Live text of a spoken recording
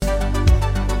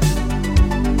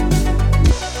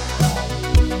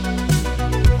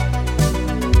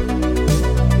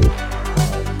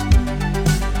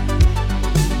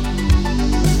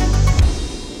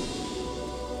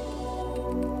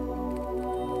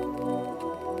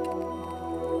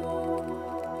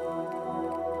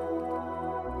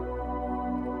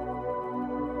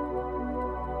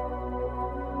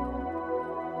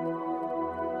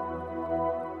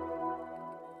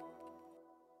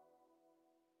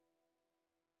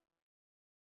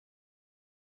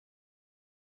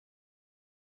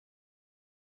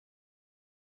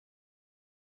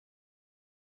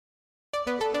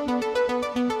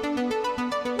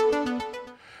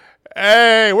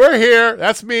Hey, we're here.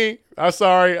 That's me. I'm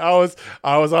sorry. I was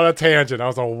on a tangent. I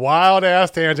was on a wild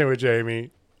ass tangent with Jamie.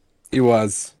 He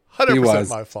was. 100%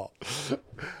 my fault.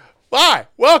 Hi,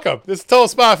 welcome. This is Total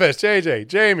Spotfest. JJ,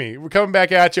 Jamie, we're coming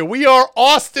back at you. We are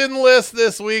Austin-less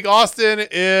this week. Austin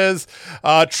is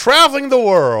traveling the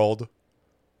world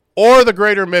or the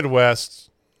greater Midwest.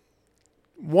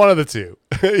 One of the two.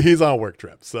 He's on a work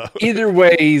trip. So either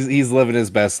way, he's living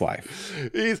his best life.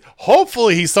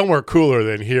 Hopefully he's somewhere cooler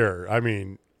than here. I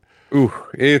mean, ooh,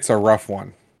 it's a rough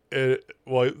one.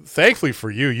 Well, thankfully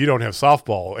for you, you don't have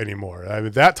softball anymore. I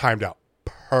mean, that timed out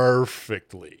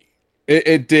perfectly.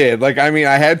 It did. Like, I mean,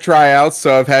 I had tryouts,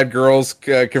 so I've had girls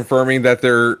confirming that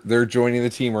they're joining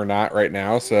the team or not right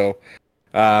now. So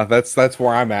that's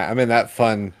where I'm at. I'm in that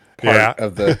fun part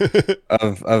of the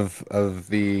of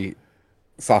the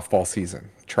softball season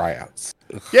tryouts.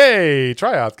 Ugh. Yay,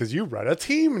 tryouts, because you run a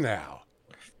team now.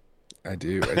 I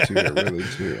do. I really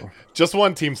do. Just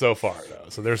one team so far, though,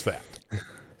 so there's that.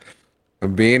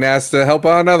 I'm being asked to help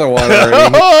out another one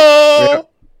already.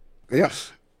 Yeah.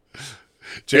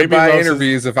 Jamie by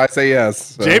interviews if I say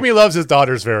yes. So. Jamie loves his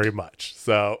daughters very much.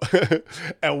 So,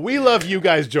 and we love you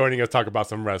guys joining us talk about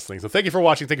some wrestling. So thank you for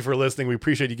watching. Thank you for listening. We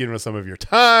appreciate you giving us some of your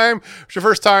time. If it's your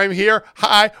first time here,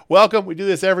 hi, welcome. We do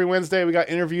this every Wednesday. We got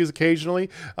interviews occasionally.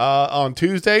 On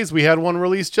Tuesdays, we had one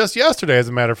released just yesterday, as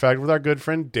a matter of fact, with our good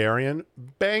friend Darian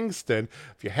Bangston.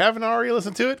 If you haven't already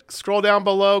listened to it, scroll down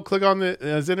below, click on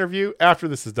his interview after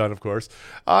this is done, of course.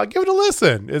 Give it a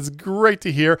listen. It's great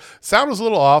to hear. Sound was a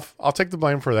little off. I'll take the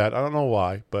blame for that. I don't know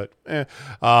why, but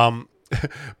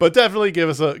but definitely give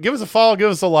us a follow, give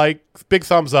us a like, big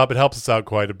thumbs up. It helps us out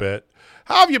quite a bit.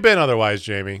 How have you been otherwise,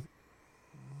 Jamie?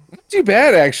 Not too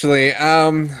bad, actually.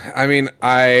 I mean,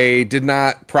 I did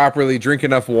not properly drink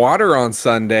enough water on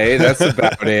Sunday. That's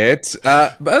about it.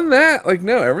 But other than that, like,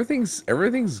 no, everything's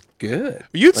good.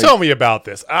 You tell me about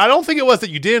this. I don't think it was that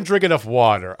you didn't drink enough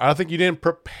water. I think you didn't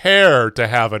prepare to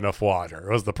have enough water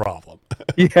was the problem.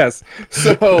 Yes.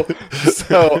 So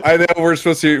I know we're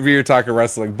supposed to be here talking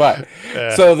wrestling, but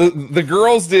so the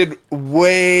girls did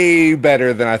way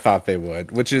better than I thought they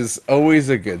would, which is always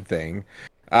a good thing.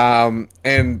 And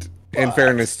in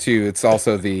fairness too, it's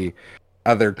also the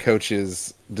other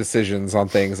coaches' decisions on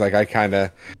things. Like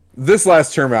this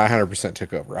last tournament, I 100%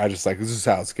 took over. I just this is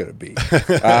how it's going to be.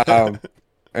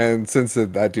 And since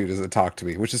that dude doesn't talk to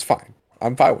me, which is fine.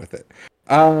 I'm fine with it.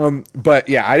 But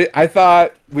yeah, I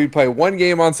thought we'd play one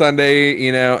game on Sunday,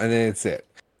 and then it's it.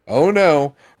 Oh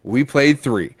no, we played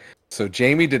 3. So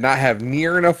Jamie did not have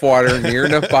near enough water, near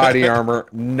enough body armor,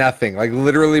 nothing. Like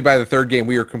literally by the 3rd game,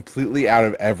 we were completely out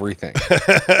of everying.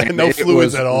 No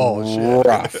fluids at all.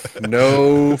 Rough.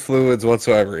 No fluids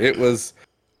whatsoever. It was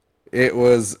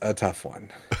a tough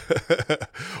one.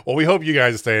 Well, we hope you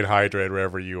guys are staying hydrated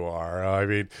wherever you are. I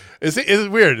mean, it's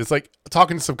weird. It's like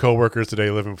talking to some coworkers today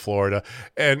who live in Florida,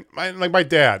 and my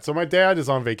dad. So my dad is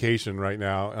on vacation right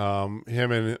now.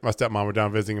 Him and my stepmom were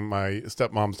down visiting my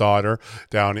stepmom's daughter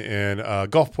down in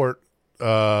Gulfport,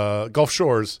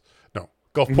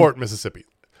 Mississippi.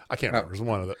 I can't remember. It's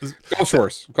one of those. Gulf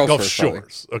Shores. Gulf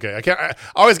Shores. Okay. I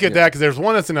always get that because there's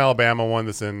one that's in Alabama, one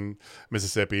that's in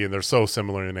Mississippi, and they're so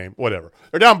similar in name. Whatever.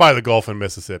 They're down by the Gulf in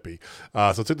Mississippi. So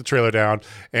I took the trailer down,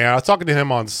 and I was talking to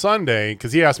him on Sunday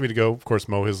because he asked me to go, of course,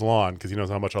 mow his lawn because he knows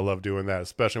how much I love doing that,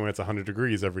 especially when it's 100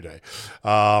 degrees every day.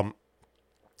 I'm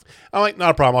like,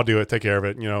 not a problem. I'll do it. Take care of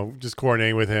it. Just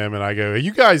coordinating with him. And I go, hey,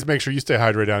 you guys make sure you stay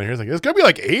hydrated down here. He's like, it's going to be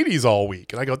like 80s all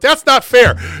week. And I go, that's not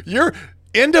fair.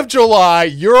 End of July,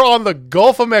 you're on the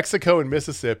Gulf of Mexico in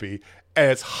Mississippi,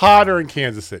 and it's hotter in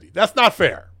Kansas City. That's not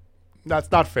fair. That's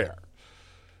not fair.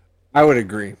 I would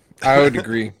agree.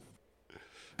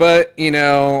 But,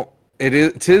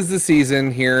 tis the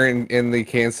season here in the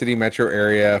Kansas City metro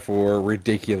area for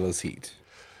ridiculous heat.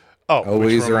 Oh,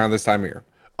 always around this time of year.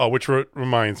 Oh, which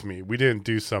reminds me, we didn't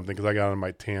do something because I got on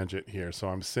my tangent here, so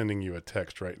I'm sending you a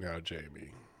text right now, Jamie.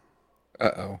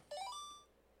 Uh-oh.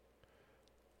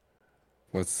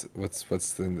 What's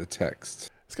in the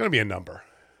text? It's going to be a number.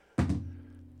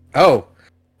 Oh,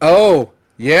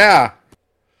 yeah.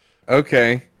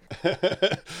 Okay.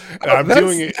 I'm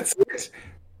doing it.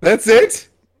 That's it.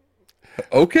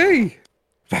 Okay.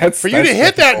 For you to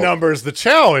hit that number is the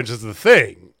challenge, is the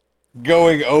thing.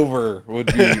 Going over would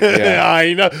be. Yeah.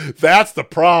 I know that's the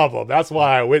problem. That's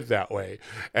why I went that way,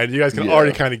 and you guys can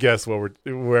already kind of guess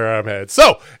where I'm headed.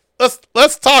 So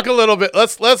let's talk a little bit.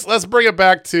 Let's bring it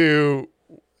back to.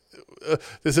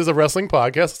 This is a wrestling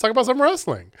podcast. Let's talk about some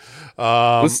wrestling.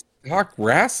 Let's talk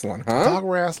wrestling, huh? Talk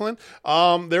wrestling.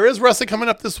 There is wrestling coming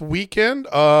up this weekend.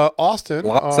 Austin.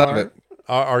 Lots of it.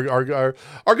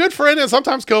 our good friend and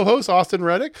sometimes co-host Austin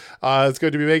Reddick is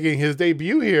going to be making his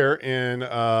debut here in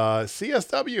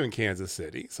CSW in Kansas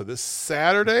City. So this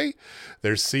Saturday,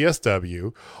 there's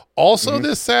CSW. Also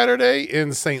this Saturday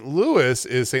in St. Louis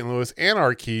is St. Louis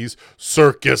Anarchy's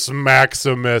Circus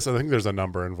Maximus. I think there's a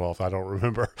number involved. I don't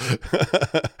remember.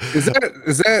 Is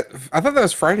that? I thought that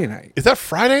was Friday night. Is that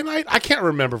Friday night? I can't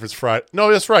remember if it's Friday.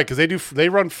 No, that's right, because they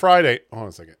run Friday. Hold on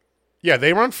a second. Yeah,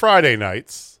 they run Friday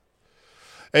nights.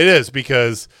 It is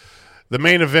because the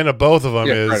main event of both of them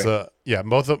main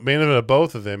event of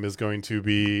both of them is going to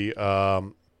be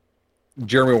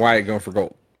Jeremy Wyatt going for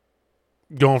gold.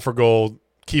 Going for gold,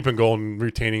 keeping gold and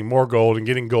retaining more gold and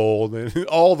getting gold and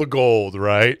all the gold,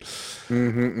 right?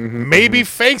 Maybe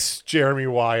face Jeremy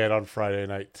Wyatt on Friday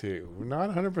night too. We're not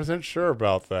 100% sure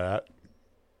about that.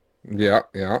 Yeah.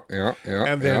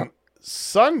 And then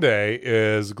Sunday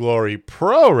is Glory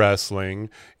Pro Wrestling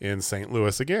in St.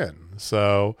 Louis again.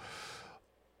 So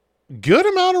good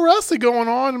amount of wrestling going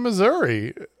on in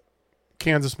Missouri,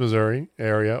 Kansas, Missouri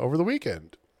area over the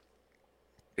weekend.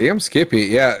 Damn Skippy.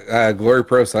 Yeah. Glory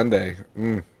Pro Sunday.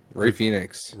 Ray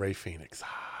Phoenix.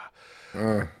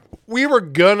 We were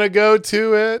gonna go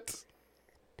to it.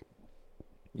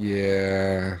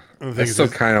 Yeah. I still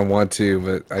kind of want to,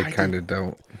 but I kind of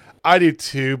don't. I do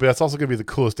too, but that's also going to be the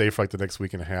coolest day for like the next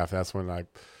week and a half. That's when I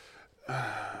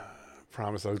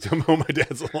promise I'll mow my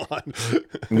dad's lawn.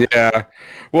 Yeah.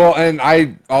 Well, and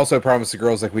I also promised the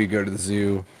girls like we'd go to the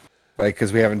zoo, like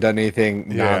because we haven't done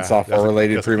anything non-softball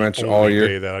related pretty much all year.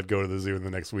 Day that I'd go to the zoo in the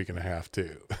next week and a half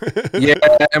too. Yeah,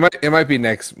 it might be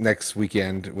next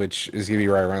weekend, which is going to be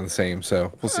right around the same.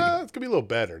 So we'll see. It's going to be a little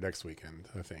better next weekend,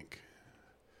 I think.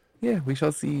 Yeah, we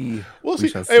shall see. We'll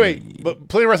see. Anyway, but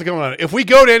plenty of wrestling going on. If we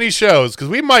go to any shows, because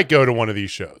we might go to one of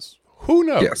these shows. Who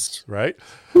knows? Yes. Right?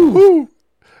 We'll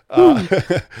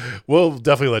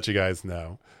definitely let you guys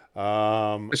know.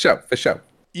 For sure.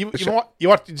 Did you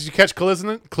catch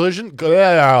Collision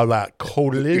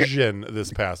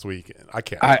this past weekend? I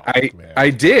can't. I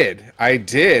did,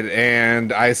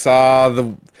 and I saw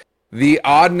the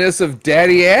oddness of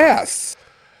Daddy Ass.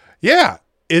 Yeah,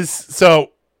 so.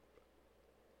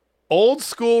 Old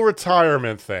school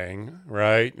retirement thing,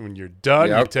 right? When you're done,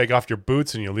 you take off your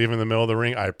boots and you leave in the middle of the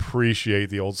ring. I appreciate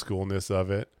the old schoolness of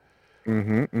it.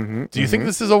 Do you think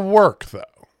this is a work, though?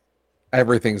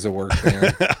 Everything's a work,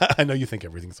 man. I know you think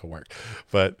everything's a work,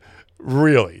 but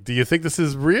really, do you think this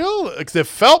is real? Because it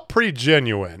felt pretty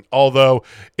genuine, although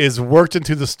is worked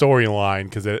into the storyline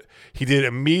because he did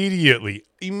immediately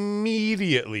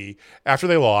after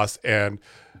they lost and.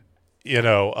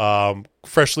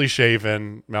 Freshly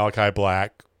shaven Malachi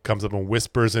Black comes up and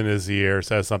whispers in his ear,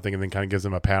 says something, and then kind of gives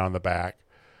him a pat on the back.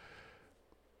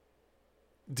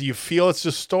 Do you feel it's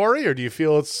just story, or do you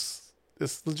feel it's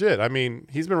legit? I mean,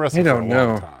 he's been wrestling for a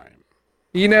long time.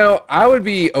 I would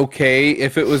be okay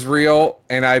if it was real,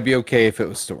 and I'd be okay if it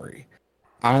was story.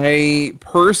 I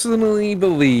personally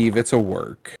believe it's a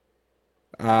work.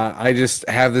 I just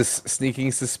have this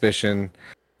sneaking suspicion.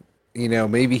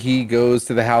 Maybe he goes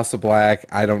to the House of Black.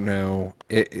 I don't know.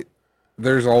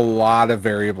 There's a lot of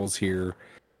variables here,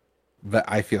 but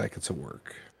I feel like it's a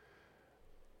work.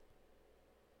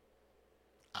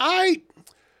 I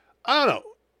don't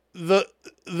know.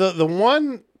 The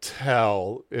one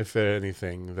tell, if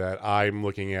anything, that I'm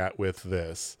looking at with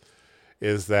this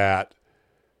is that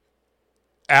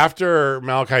after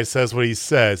Malachi says what he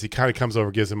says, he kind of comes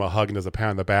over, gives him a hug, and does a pat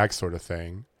on the back sort of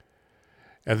thing.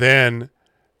 And then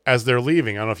as they're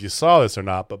leaving, I don't know if you saw this or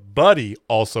not, but Buddy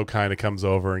also kind of comes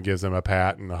over and gives him a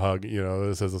pat and a hug,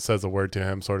 says a word to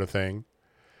him sort of thing.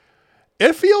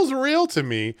 It feels real to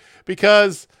me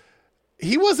because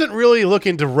he wasn't really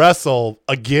looking to wrestle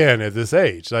again at this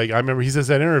age. Like I remember he says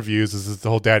in interviews, as the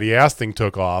whole Daddy Ass thing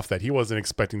took off, that he wasn't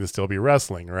expecting to still be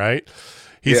wrestling, right?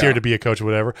 He's here to be a coach or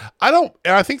whatever. And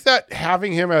I think that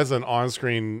having him as an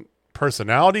on-screen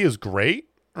personality is great,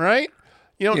 right?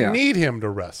 You don't need him to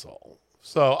wrestle.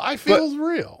 So I feel it's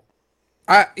real.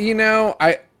 The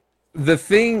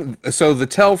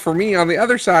tell for me on the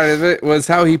other side of it was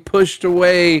how he pushed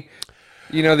away,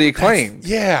 the Acclaimed.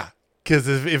 Yeah. Because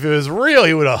if it was real,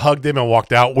 he would have hugged him and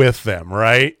walked out with them,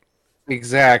 right?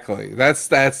 Exactly. That's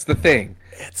the thing.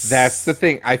 That's the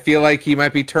thing. I feel like he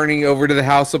might be turning over to the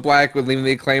House of Black with leaving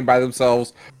the Acclaim by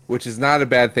themselves, which is not a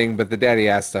bad thing, but the Daddy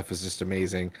Ass stuff is just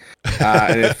amazing.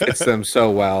 And it fits them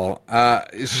so well.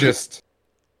 It's just...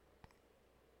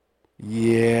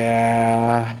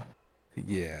 Yeah.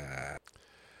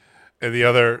 And the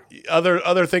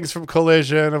other things from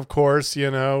Collision, of course,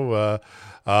 well,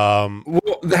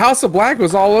 the House of Black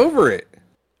was all over it.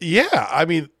 Yeah, I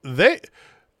mean,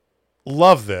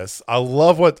 love this. I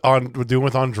love what we're doing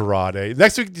with Andrade.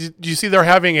 Next week, do you see they're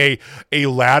having a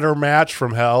ladder match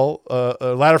from hell,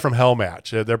 a ladder from hell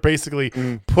match. They're basically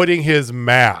putting his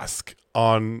mask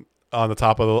on the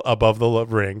top of above the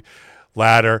ring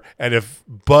ladder, and if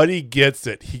Buddy gets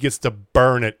it, he gets to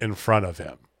burn it in front of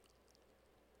him.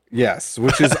 Yes,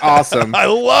 which is awesome. I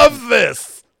love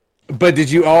this. But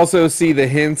did you also see the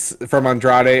hints from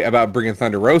Andrade about bringing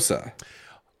Thunder Rosa?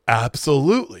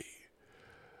 Absolutely.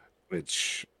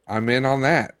 Which I'm in on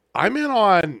that. I'm in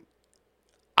on.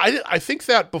 I think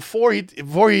that before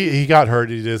he got hurt,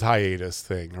 he did his hiatus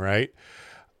thing, right?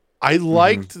 I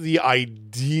liked the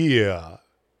idea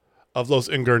of Los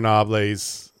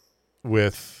Ingobernables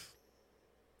with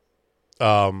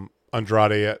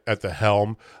Andrade at the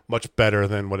helm much better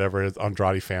than whatever his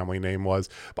Andrade family name was.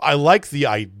 But I like the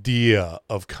idea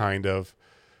of kind of,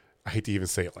 I hate to even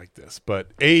say it like this,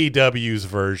 but AEW's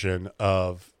version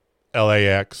of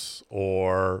LAX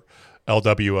or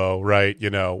LWO, right? You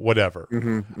know, whatever.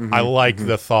 I like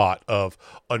the thought of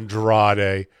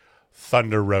Andrade,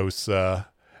 Thunder Rosa,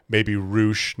 maybe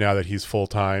Roosh now that he's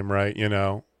full-time, right? You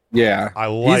know? Yeah. I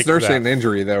like he's nursing an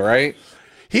injury though, right?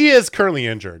 He is currently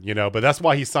injured, you know, but that's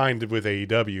why he signed with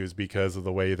AEW is because of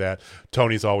the way that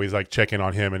Tony's always like checking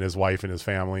on him and his wife and his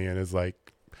family and is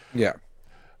like, yeah.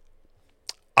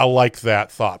 I like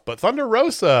that thought. But Thunder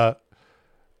Rosa,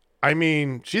 I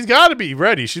mean, she's got to be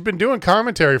ready. She's been doing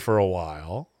commentary for a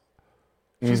while.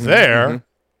 She's there.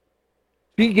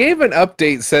 He gave an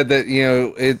update, said that, you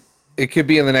know, it could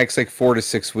be in the next like 4 to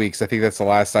 6 weeks. I think that's the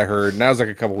last I heard. And that was like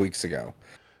a couple weeks ago.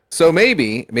 So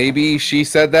maybe she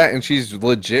said that and she's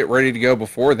legit ready to go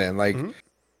before then. Like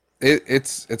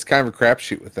it's kind of a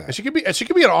crapshoot with that. And she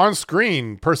could be an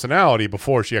on-screen personality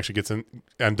before she actually gets in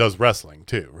and does wrestling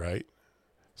too, right?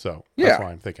 So that's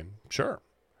why I'm thinking, sure.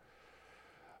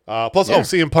 Plus,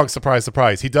 CM Punk, surprise,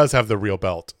 surprise, he does have the real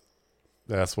belt.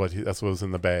 That's what was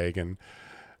in the bag, and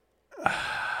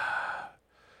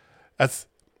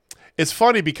it's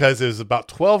funny because it was about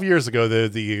 12 years ago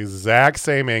that the exact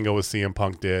same angle with CM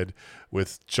Punk did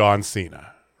with John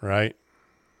Cena, right?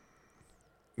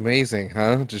 Amazing,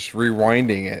 huh? Just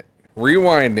rewinding it.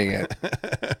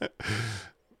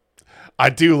 I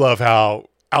do love how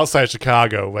outside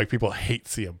Chicago, like people hate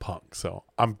CM Punk, so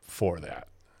I'm for that.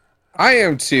 I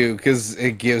am too, because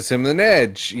it gives him an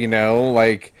edge, you know.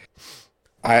 Like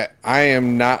I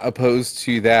am not opposed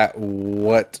to that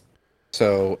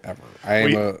whatsoever. I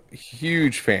am a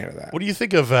huge fan of that. What do you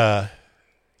think of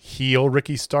heel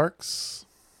Ricky Starks?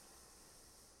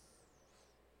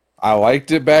 I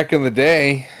liked it back in the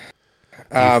day.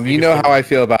 You know how I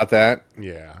feel about that.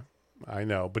 Yeah, I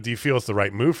know. But do you feel it's the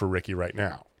right move for Ricky right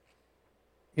now?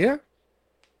 Yeah.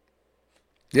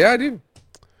 Yeah, I do.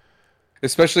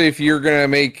 Especially if you're going to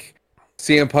make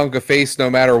CM Punk a face no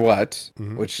matter what,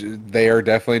 which they are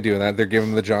definitely doing that. They're giving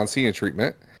him the John Cena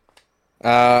treatment.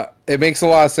 It makes a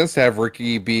lot of sense to have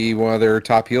Ricky be one of their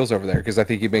top heels over there because I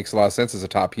think he makes a lot of sense as a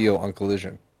top heel on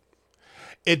Collision.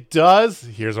 It does.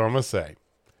 Here's what I'm going to say.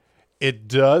 It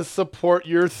does support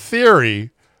your theory,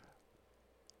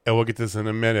 and we'll get this in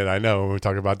a minute, I know, when we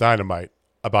talk about Dynamite,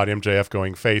 about MJF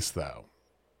going face, though.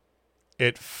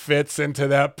 It fits into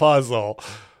that puzzle.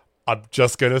 I'm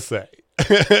just going to say.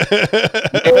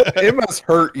 It must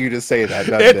hurt you to say that,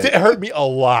 doesn't it? It hurt me a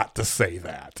lot to say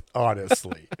that,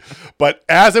 honestly. But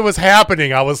as it was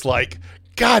happening, I was like,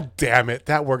 God damn it,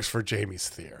 that works for Jamie's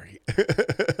theory.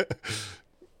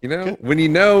 You know, when you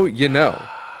know, you know.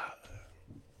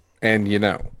 And you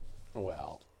know.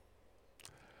 Well,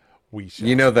 we should.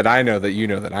 You know that I know that you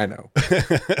know that I know.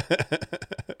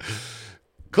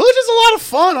 Collision's a lot of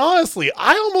fun, honestly.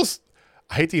 I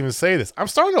hate to even say this. I'm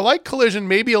starting to like Collision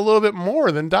maybe a little bit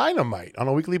more than Dynamite on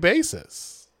a weekly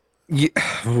basis. Yeah.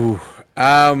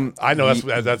 I know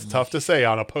that's tough to say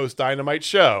on a post-Dynamite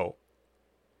show.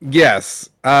 Yes.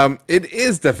 It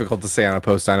is difficult to say on a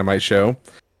post-Dynamite show,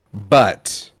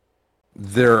 but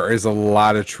there is a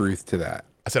lot of truth to that.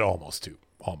 I said almost too.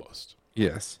 Almost.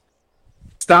 Yes.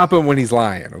 Stop him when he's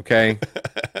lying, okay?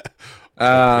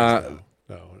 No.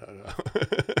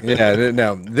 Yeah,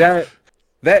 no.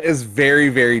 That is very,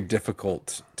 very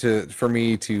difficult for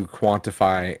me to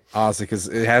quantify, honestly, because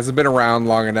it hasn't been around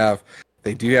long enough.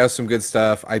 They do have some good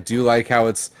stuff. I do like how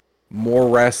it's more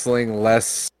wrestling,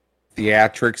 less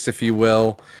theatrics, if you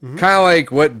will. Kind of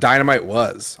like what Dynamite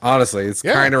was, honestly. It's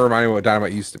kind of reminding me of what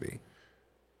Dynamite used to be.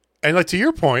 And like to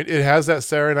your point, it has that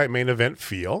Saturday Night Main Event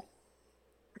feel,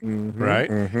 right?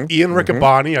 Ian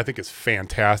Riccaboni, I think, is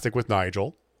fantastic with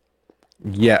Nigel.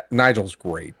 Yeah, Nigel's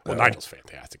great. Well, though. Nigel's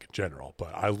fantastic in general,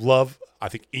 but I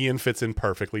think Ian fits in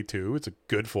perfectly too. It's a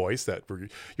good voice that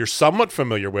you're somewhat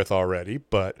familiar with already,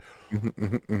 but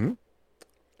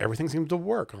everything seems to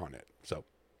work on it. So,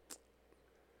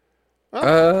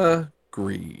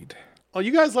 Agreed. well,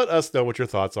 you guys let us know what your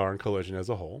thoughts are on Collision as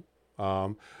a whole.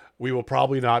 We will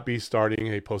probably not be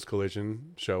starting a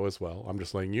post-Collision show as well. I'm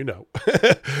just letting you know.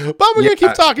 But we're going to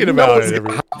keep talking about it.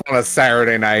 On a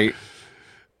Saturday night.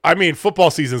 I mean,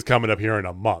 football season's coming up here in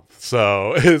a month,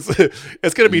 so it's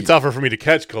going to be tougher for me to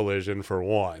catch Collision for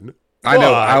one. I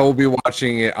know. I will be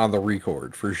watching it on the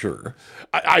record for sure.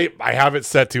 I have it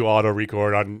set to auto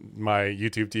record on my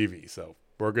YouTube TV, so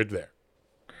we're good there.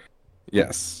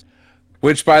 Yes.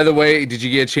 Which, by the way, did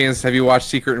you get a chance? Have you watched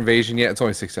Secret Invasion yet? It's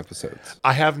only 6 episodes.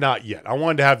 I have not yet. I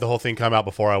wanted to have the whole thing come out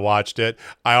before I watched it.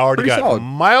 I already got solid.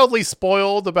 mildly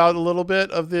spoiled about a little bit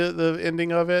of the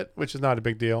ending of it, which is not a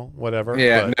big deal. Whatever.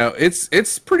 Yeah, but. no,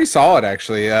 it's pretty solid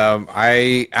actually.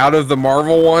 Out of the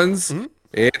Marvel ones,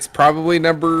 it's probably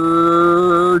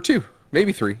number 2,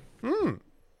 maybe 3.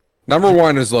 Number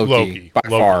 1 is Loki by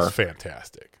far. Loki's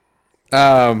fantastic.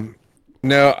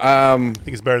 No, I think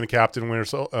it's better than Captain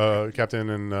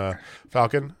and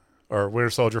Falcon, or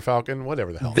Winter Soldier Falcon,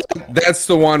 whatever the hell it's called. That's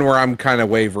the one where I'm kind of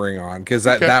wavering on because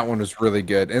that one was really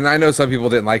good, and I know some people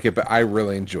didn't like it, but I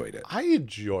really enjoyed it. I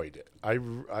enjoyed it.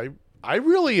 I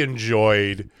really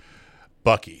enjoyed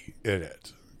Bucky in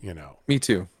it. You know, me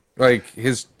too. Like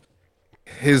his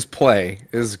play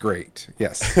is great.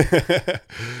 Yes,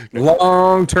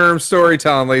 long-term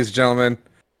storytelling, ladies and gentlemen.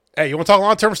 Hey, you want to talk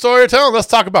long-term storytelling? Let's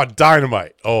talk about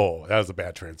Dynamite. Oh, that was a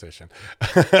bad transition.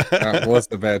 What's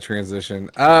the bad transition?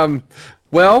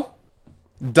 Well,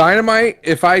 Dynamite,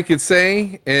 if I could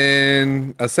say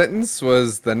in a sentence,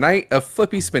 was the night of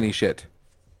flippy spinny shit.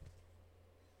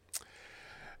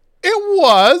 It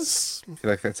was. You feel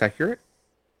like that's accurate?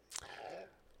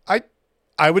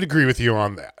 I would agree with you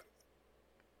on that.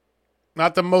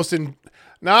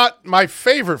 Not my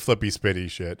favorite flippy spinny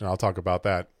shit, and I'll talk about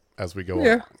that as we go on.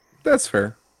 Yeah, that's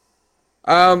fair.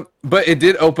 But it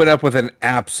did open up with an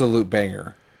absolute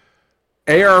banger.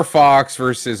 AR Fox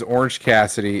versus Orange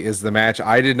Cassidy is the match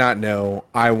I did not know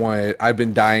I've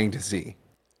been dying to see.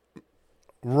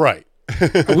 Right.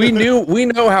 we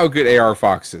know how good AR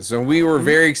Fox is, and we were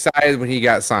very excited when he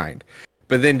got signed.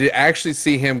 But then to actually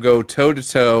see him go toe to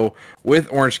toe with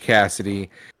Orange Cassidy,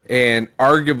 and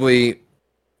arguably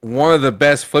one of the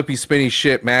best flippy spinny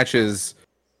shit matches,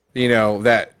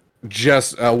 that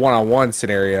just a one-on-one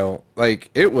scenario, like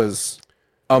it was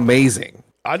amazing.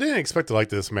 I didn't expect to like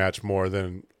this match more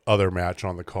than other match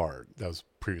on the card that was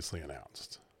previously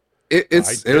announced. It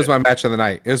was my match of the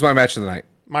night. It was my match of the night.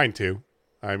 Mine too.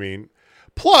 I mean,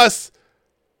 plus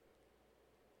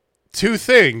 2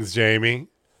 things, Jamie.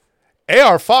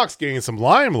 AR Fox gained some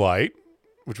limelight,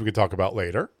 which we can talk about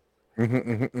later.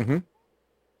 And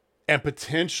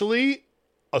potentially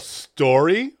a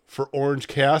story for Orange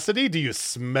Cassidy. Do you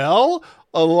smell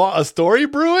a story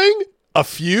brewing? A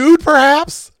feud,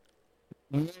 perhaps?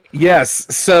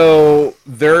 Yes. So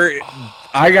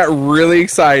I got really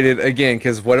excited again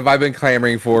because what have I been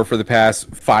clamoring for the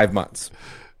past 5 months?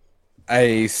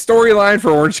 A storyline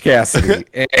for Orange Cassidy.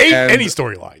 Any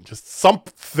storyline, just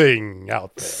something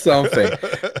out there. Something.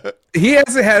 He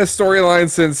hasn't had a storyline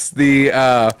since the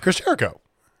Chris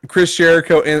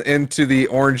Jericho into the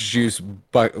orange juice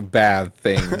bath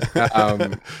thing.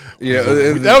 That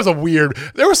was a weird.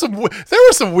 There were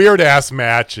some weird ass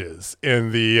matches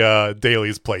in the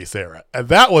Daily's Place era, and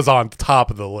that was on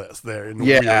top of the list there. In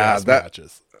weird ass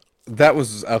matches. That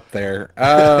was up there.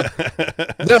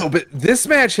 No, but this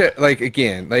match,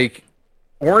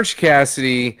 Orange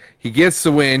Cassidy, he gets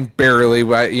the win barely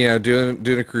by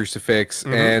doing a crucifix,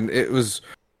 and it was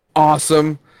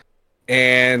awesome.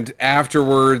 And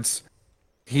afterwards,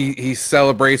 he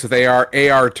celebrates with AR.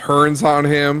 AR turns on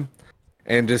him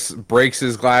and just breaks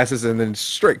his glasses and then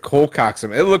straight cold cocks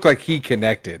him. It looked like he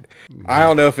connected. I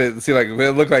don't know if it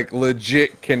looked like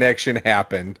legit connection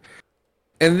happened.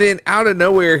 And then out of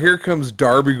nowhere, here comes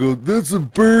Darby. Goes, that's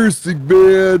embarrassing,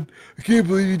 man. I can't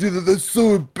believe you did that. That's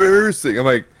so embarrassing. I'm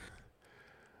like,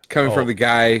 coming from the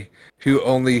guy who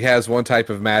only has one type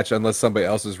of match unless somebody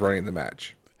else is running the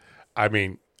match. I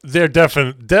mean, they're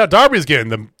definitely Darby's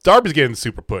getting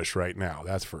super push right now.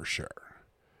 That's for sure.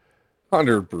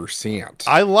 100%.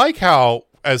 I like how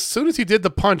as soon as he did the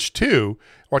punch too,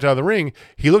 walked out of the ring,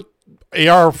 he looked.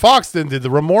 AR Fox then did the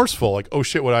remorseful, like, oh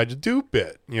shit, what I just do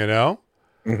bit,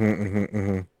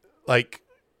 Like,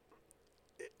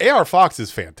 AR Fox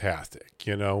is fantastic.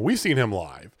 We've seen him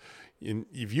live. And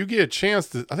if you get a chance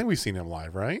to, I think we've seen him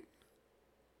live, right?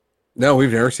 No,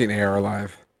 we've never seen AR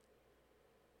live.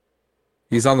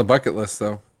 He's on the bucket list,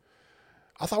 though.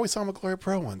 I thought we saw him at Glory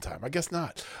Pro one time. I guess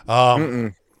not.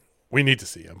 Mm-mm. We need to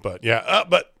see him, but yeah.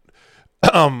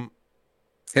 Him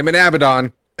and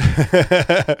Abaddon.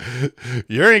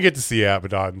 You're gonna get to see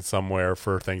Abaddon somewhere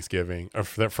for Thanksgiving or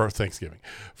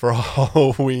for a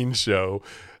Halloween show.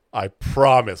 I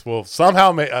promise. Well,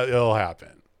 somehow it'll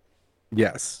happen.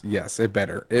 Yes, it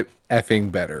better. It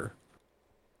effing better.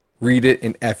 Read it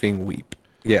and effing weep.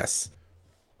 Yes.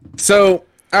 So,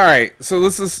 all right. So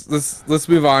let's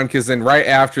move on, because then right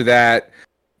after that,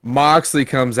 Moxley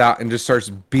comes out and just starts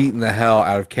beating the hell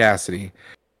out of Cassidy,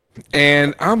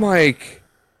 and I'm like,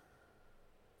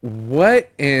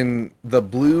 what in the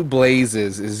blue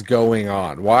blazes is going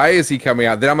on? Why is he coming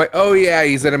out? Then I'm like, oh yeah,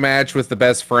 he's in a match with the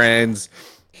best friends.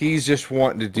 He's just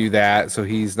wanting to do that, so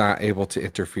he's not able to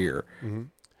interfere. Mm-hmm.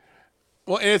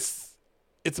 Well, it's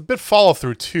a bit follow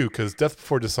through too, because Death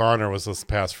Before Dishonor was this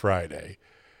past Friday,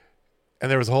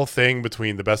 and there was a whole thing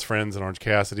between the best friends and Orange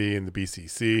Cassidy and the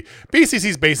BCC.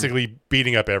 BCC's basically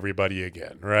beating up everybody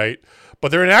again, right? But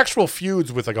they're in actual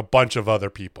feuds with like a bunch of other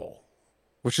people,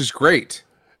 which is great.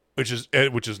 Which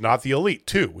is not the Elite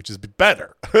too, which is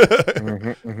better.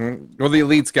 Well, the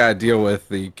Elite's got to deal with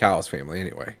the Callis family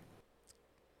anyway.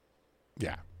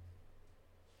 Yeah.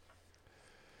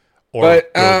 Or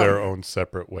go their own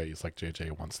separate ways, like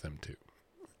JJ wants them to.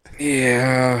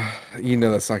 Yeah,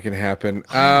 that's not going to happen.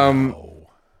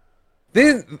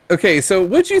 Then, okay, so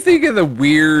what'd you think of the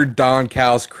weird Don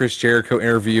Callis Chris Jericho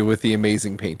interview with the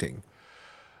amazing painting?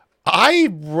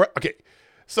 Okay.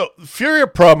 So, Fury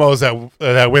promos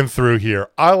that went through here,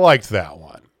 I liked that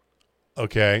one.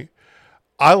 Okay?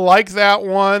 I like that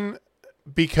one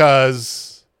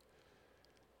because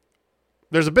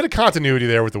there's a bit of continuity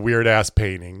there with the weird-ass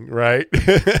painting, right?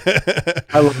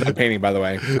 I love that painting, by the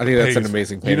way. I think that's an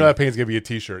amazing painting. You know that painting's going to be a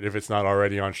t-shirt if it's not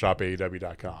already on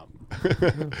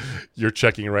shopaew.com. You're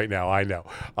checking right now, I know.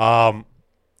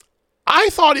 I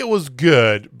thought it was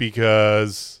good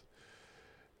because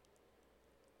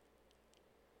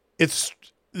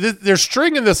they're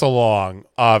stringing this along,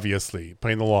 obviously,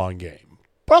 playing the long game.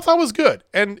 But I thought it was good.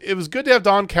 And it was good to have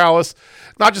Don Callis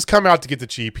not just come out to get the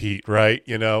cheap heat, right?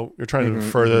 You're trying to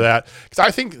further that. Because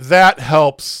I think that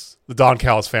helps the Don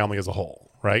Callis family as a whole,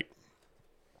 right?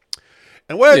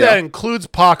 And whether that includes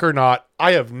Pac or not,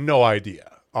 I have no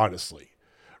idea, honestly.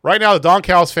 Right now, the Don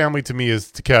Callis family to me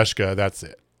is Takeshita. That's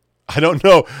it. I don't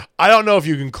know if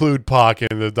you include Pac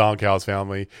in the Don Callis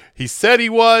family. He said he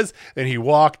was, and he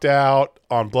walked out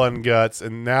on Blood and Guts,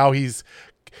 and now he's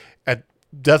at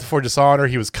Death Before Dishonor.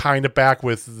 He was kind of back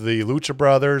with the Lucha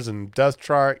Brothers and Death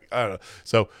Triangle. I don't know.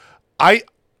 So I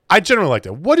generally liked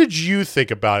it. What did you think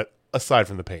about it aside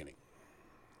from the painting?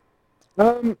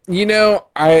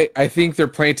 I think they're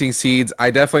planting seeds. I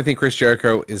definitely think Chris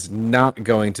Jericho is not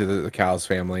going to the Callis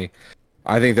family.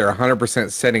 I think they're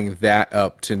 100% setting that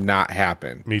up to not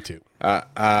happen. Me too.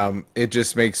 It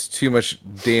just makes too much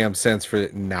damn sense for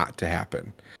it not to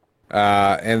happen.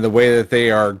 And the way that they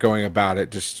are going about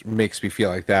it just makes me feel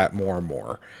like that more and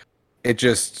more. It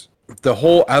just, the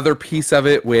whole other piece of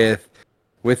it with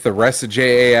the rest of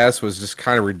JAS was just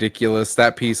kind of ridiculous.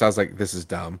 That piece, I was like, this is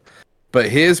dumb. But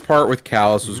his part with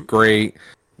Callis was great.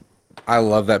 I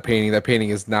love that painting. That painting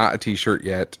is not a t-shirt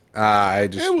yet.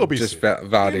 It will be just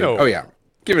validated. Oh yeah,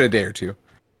 give it a day or two.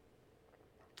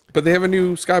 But they have a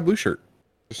new sky blue shirt.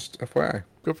 Just FYI.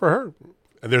 Good for her.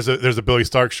 And there's a Billy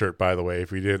Stark shirt, by the way,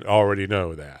 if we didn't already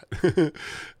know that.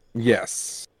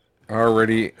 Yes,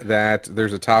 already that.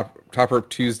 There's a top rope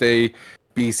Tuesday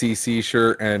BCC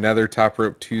shirt and another top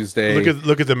rope Tuesday.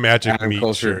 Look at the Magic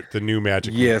Meat shirt, the new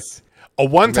Magic. Yes. Meat. A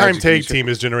one-time tag team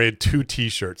has generated 2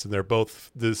 T-shirts, and they're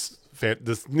both this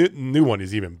new one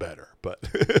is even better. But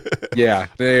yeah,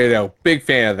 there you go. Big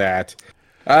fan of that.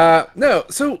 No,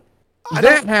 so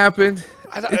that happened.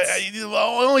 The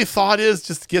only thought is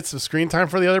just to get some screen time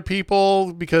for the other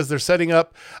people because they're setting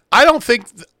up. I don't think.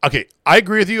 Okay, I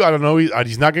agree with you. I don't know.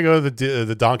 He's not going to go to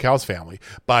the Don Callis family,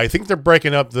 but I think they're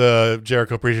breaking up the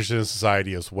Jericho Appreciation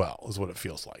Society as well. Is what it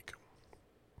feels like.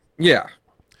 Yeah.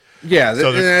 Yeah,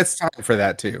 so that's time for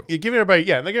that too. You give everybody, they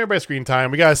give everybody screen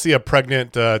time. We got to see a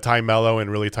pregnant Ty Mello in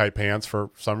really tight pants for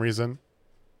some reason.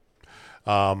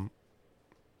 Okay,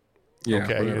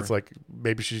 whatever. It's like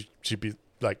maybe she'd be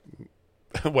like,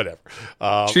 whatever.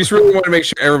 She's really want to make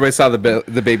sure everybody saw the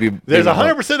baby. There's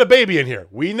 100% a baby in here.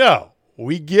 We know,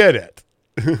 we get it,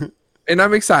 and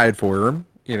I'm excited for him.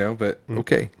 But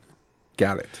okay.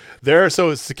 Got it.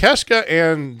 So it's Takeshita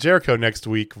and Jericho next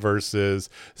week versus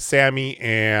Sammy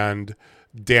and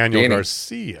Danny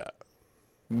Garcia.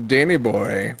 Danny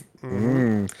boy.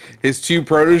 His 2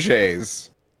 proteges.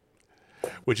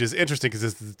 which is interesting because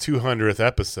it's the 200th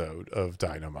episode of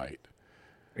Dynamite.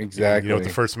 Exactly. You know what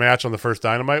the first match on the first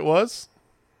Dynamite was?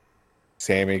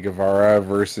 Sammy Guevara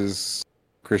versus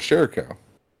Chris Jericho.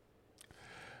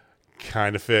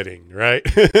 Kind of fitting, right?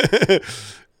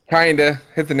 Kinda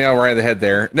hit the nail right on the head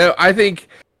there. No, I think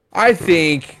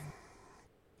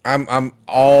I'm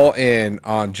all in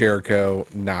on Jericho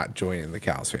not joining the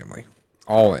Callis family.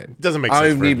 All in. Doesn't make sense. I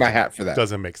don't need my hat for that.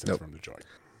 Doesn't make sense for him to join.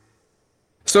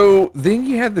 So then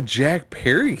you had the Jack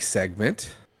Perry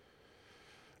segment.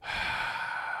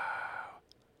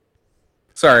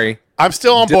 Sorry. I'm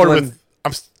still on board with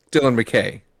Dylan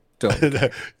McKay.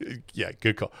 Yeah,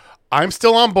 good call. I'm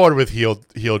still on board with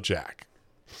heel Jack.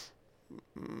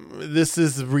 This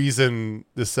is the reason,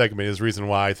 this segment is the reason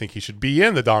why I think he should be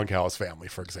in the Don Callis family,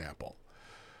 for example.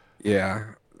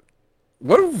 Yeah.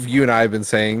 What have you and I been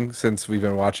saying since we've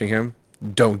been watching him?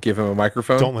 Don't give him a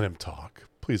microphone. Don't let him talk.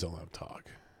 Please don't let him talk.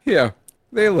 Yeah,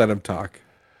 they let him talk.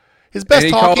 His best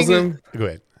talking. Go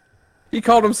ahead. He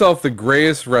called himself the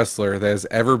greatest wrestler that has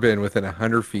ever been within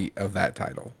 100 feet of that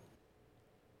title.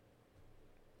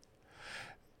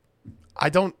 I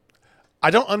don't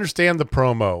understand the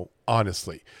promo,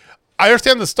 honestly. I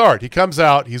understand the start. He comes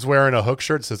out, he's wearing a Hook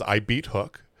shirt that says I beat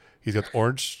Hook. He's got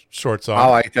orange shorts on. I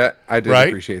like that. I did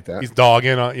appreciate that. He's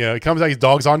dogging on, he comes out, he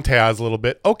dogs on Taz a little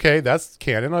bit. Okay, that's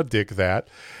canon. I'll dig that.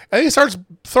 And he starts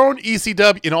throwing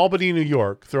ECW in Albany, New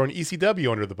York, throwing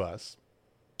ECW under the bus.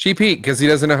 Cheap heat, because he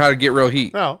doesn't know how to get real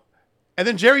heat. No. And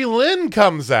then Jerry Lynn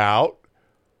comes out,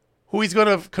 who he's going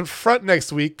to confront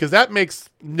next week, because that makes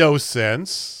no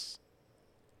sense.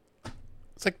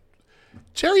 It's like,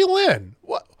 Jerry Lynn,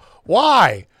 what?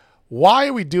 Why? Why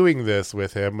are we doing this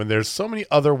with him when there's so many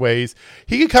other ways?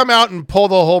 He could come out and pull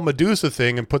the whole Medusa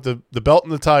thing and put the belt in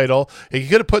the title. He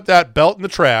could have put that belt in the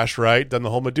trash, right? Done the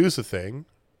whole Medusa thing.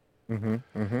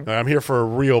 I'm here for a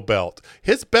real belt.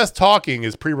 His best talking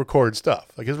is pre-recorded stuff.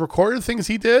 Like his recorded things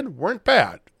he did weren't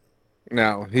bad.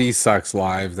 No, he sucks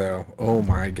live though. Oh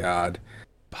my God.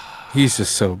 He's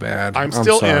just so bad. I'm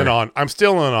still in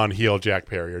on heel Jack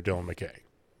Perry or Dylan McKay.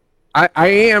 I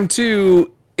am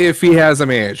too if he has a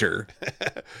manager.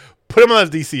 Put him on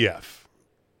the DCF.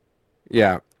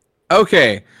 Yeah.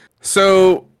 Okay.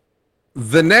 So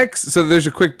there's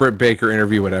a quick Britt Baker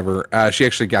interview, whatever. She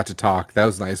actually got to talk. That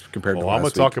was nice compared to last week. I'm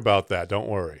going to talk about that. Don't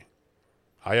worry.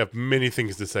 I have many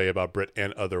things to say about Britt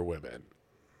and other women.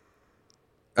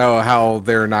 Oh, how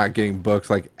they're not getting booked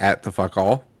like at the fuck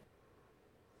all?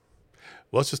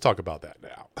 Well, let's just talk about that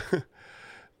now.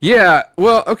 Yeah,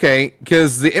 well, okay,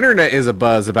 because the internet is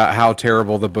abuzz about how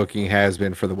terrible the booking has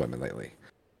been for the women lately.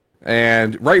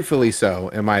 And rightfully so,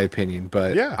 in my opinion.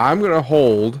 But yeah. I'm going to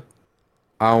hold.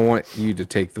 I want you to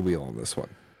take the wheel on this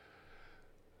one.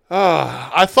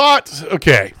 I thought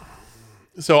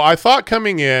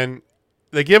coming in,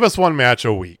 they give us one match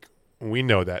a week. We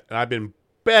know that. And I've been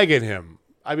begging him.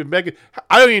 I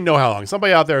don't even know how long.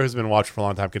 Somebody out there who's been watching for a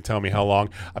long time can tell me how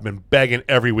long. I've been begging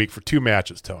every week for 2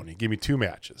 matches, Tony. Give me 2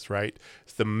 matches, right?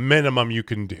 It's the minimum you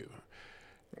can do.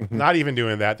 Mm-hmm. Not even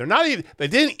doing that. They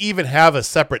didn't even have a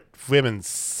separate women's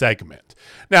segment.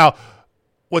 Now,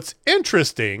 what's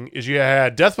interesting is you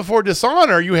had Death Before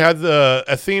Dishonor. You had the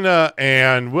Athena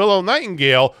and Willow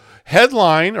Nightingale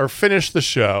headline or finish the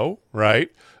show, right?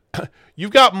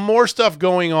 You've got more stuff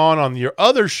going on your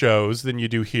other shows than you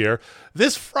do here.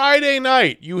 This Friday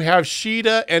night, you have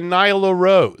Sheeta and Nyla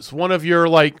Rose, one of your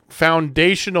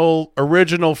foundational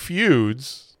original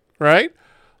feuds, right?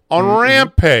 On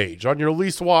Rampage, on your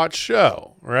least watched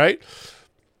show, right?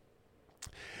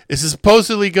 This is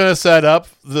supposedly going to set up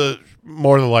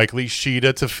more than likely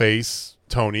Sheeta to face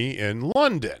Tony in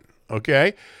London,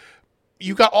 okay?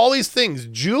 You got all these things.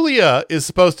 Julia is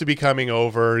supposed to be coming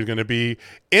over. Is going to be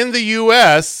in the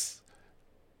U.S.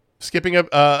 skipping a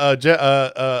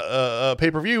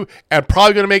pay-per-view and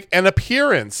probably going to make an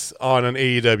appearance on an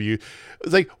AEW.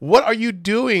 It's like, what are you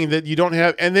doing that you don't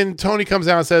have? And then Tony comes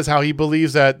out and says how he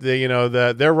believes that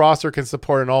that their roster can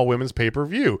support an all-women's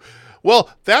pay-per-view.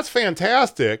 Well, that's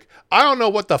fantastic. I don't know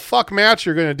what the fuck match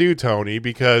you're going to do, Tony,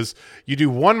 because you do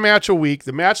 1 match a week.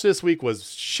 The match this week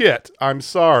was shit. I'm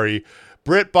sorry.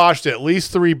 Britt botched at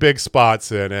least 3 big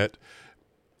spots in it.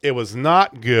 It was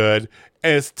not good.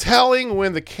 And it's telling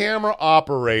when the camera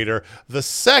operator, the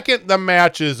second the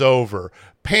match is over,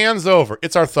 pans over.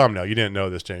 It's our thumbnail. You didn't know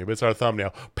this, Jamie, but it's our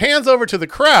thumbnail. Pans over to the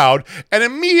crowd, and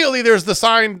immediately there's the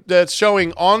sign that's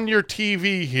showing on your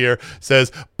TV here,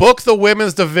 says, book the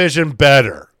women's division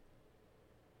better.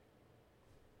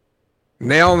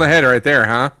 Nail on the head right there,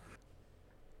 huh?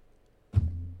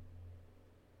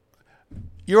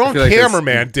 Your own like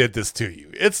cameraman did this to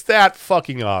you. It's that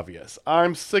fucking obvious.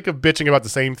 I'm sick of bitching about the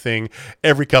same thing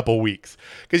every couple weeks.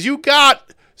 Because you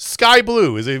got Sky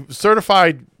Blue is a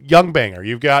certified young banger.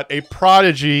 You've got a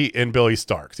prodigy in Billy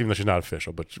Starks, even though she's not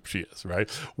official, but she is, right?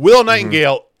 Will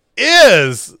Nightingale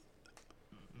is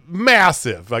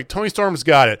massive. Like Tony Storm's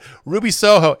got it. Ruby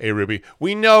Soho, hey Ruby,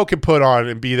 we know can put on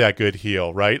and be that good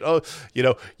heel, right? Oh,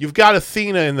 you've got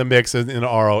Athena in the mix in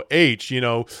ROH. Where's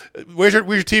your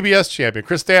TBS champion,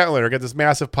 Chris Statler? Got this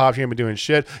massive pop champion doing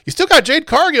shit. You still got Jade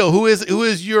Cargill, who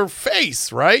is your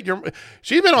face, right?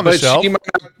 She's been on the show,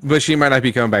 but she might not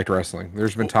be coming back to wrestling.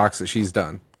 There's been talks that she's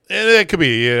done. It could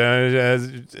be.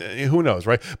 Who knows,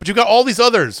 right? But you've got all these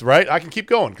others, right? I can keep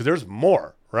going because there's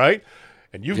more, right?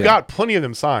 And you've got plenty of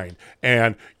them signed,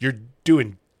 and you're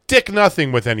doing dick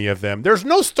nothing with any of them. There's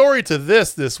no story to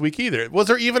this week either. Was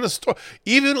there even a story?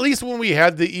 Even at least when we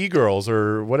had the E-Girls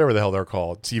or whatever the hell they're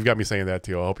called. So you've got me saying that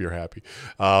too. I hope you're happy.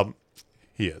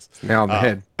 He is. Now on the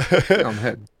head. Now on the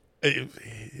head.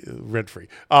 Rent free.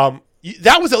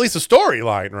 That was at least a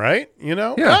storyline, right?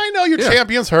 Yeah. I know your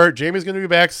champion's hurt. Jamie's going to be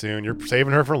back soon. You're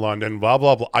saving her for London, blah,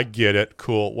 blah, blah. I get it.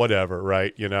 Cool. Whatever,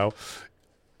 right?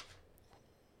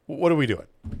 What are we doing?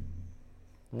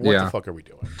 What the fuck are we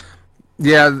doing?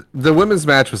 Yeah, the women's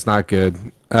match was not good.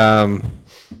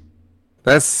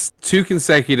 That's 2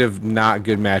 consecutive not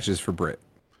good matches for Britt.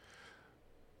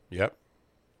 Yep.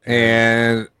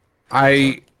 And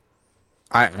I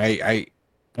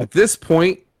at this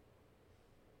point,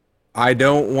 I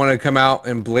don't want to come out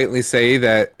and blatantly say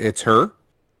that it's her,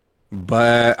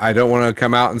 but I don't want to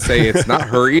come out and say it's not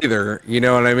her either. You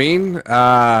know what I mean?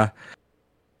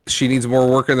 She needs more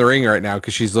work in the ring right now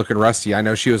because she's looking rusty. I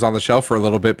know she was on the shelf for a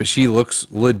little bit, but she looks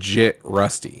legit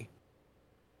rusty.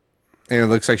 And it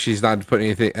looks like she's not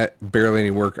putting barely any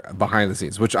work behind the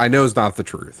scenes, which I know is not the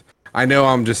truth. I know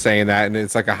I'm just saying that, and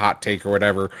it's like a hot take or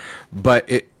whatever, but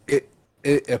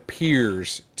it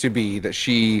appears to be that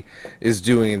she is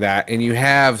doing that. And you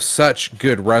have such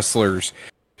good wrestlers.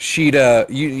 Sheeta,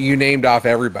 you named off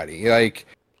everybody,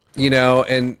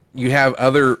 and you have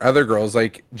other girls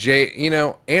like Jay.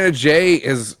 Anna Jay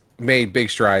has made big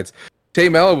strides. Tay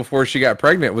Mello, before she got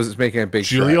pregnant, was making a big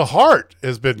Julia stride. Hart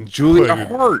has been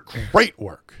great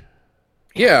work.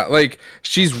 Yeah,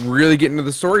 she's really getting to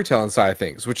the storytelling side of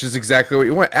things, which is exactly what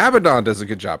you want. Abaddon does a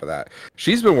good job of that.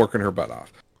 She's been working her butt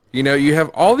off. You have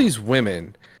all these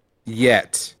women,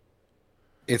 yet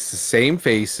it's the same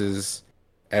faces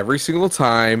every single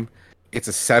time. It's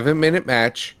a 7-minute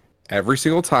match every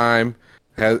single time.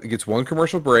 It gets 1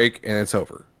 commercial break and it's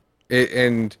over.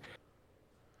 And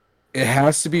it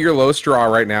has to be your lowest draw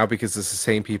right now because it's the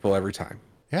same people every time.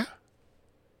 Yeah.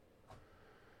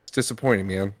 It's disappointing,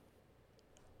 man.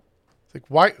 It's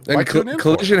why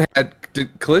Collision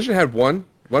had one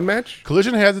match?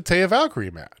 Collision had the Taya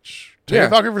Valkyrie match. Taya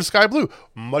Valkyrie versus Sky Blue.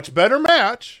 Much better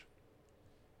match.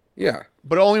 Yeah.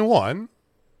 But only one.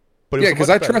 But because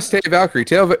I trust Taya Valkyrie.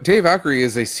 Taya Valkyrie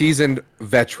is a seasoned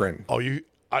veteran. Oh,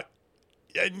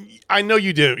 I know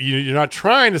you do. You're not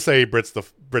trying to say Britt's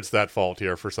that fault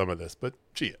here for some of this, but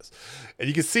she is. And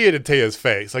you can see it in Taya's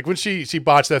face. Like when she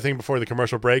botched that thing before the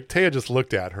commercial break, Taya just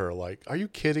looked at her like, are you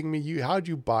kidding me? How'd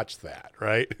you botch that?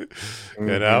 Right?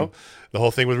 Mm-hmm. The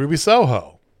whole thing with Ruby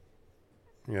Soho.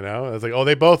 It's like, oh,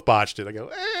 they both botched it. I go,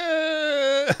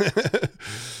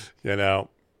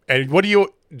 And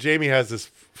Jamie has this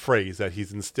phrase that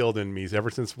he's instilled in me ever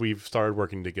since we've started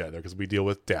working together because we deal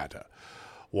with data.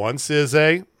 Once is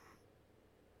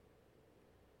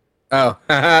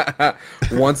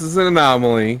once is an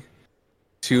anomaly,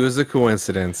 2 is a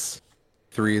coincidence,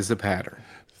 3 is a pattern.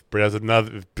 Britt has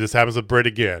another. If this happens with Britt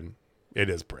again, it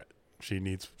is Britt. She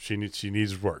needs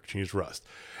work. She needs rust,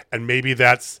 and maybe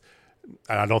that's.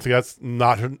 I don't think that's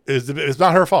not her. It's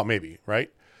not her fault. Maybe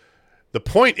right. The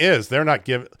point is they're not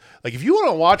giving. If you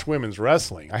want to watch women's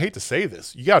wrestling, I hate to say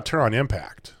this, you got to turn on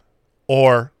Impact,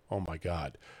 or oh my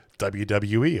God,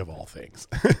 WWE of all things.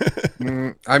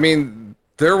 I mean,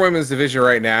 their women's division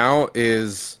right now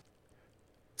is,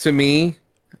 to me,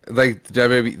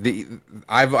 WWE.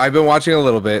 I've been watching a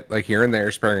little bit, here and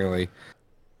there, sparingly,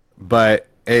 but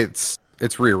it's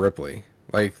Rhea Ripley.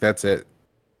 That's it.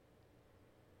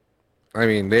 I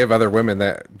mean, they have other women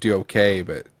that do okay,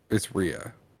 but it's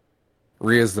Rhea.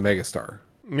 Rhea's the megastar.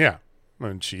 Yeah,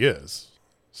 she is.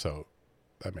 So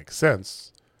that makes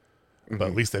sense. But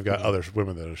at least they've got other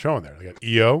women that are showing there. They got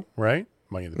Io, right?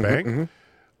 Money in the Bank. Mm-hmm.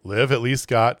 Liv at least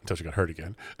got until she got hurt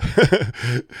again.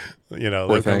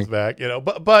 Liv comes back.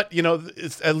 But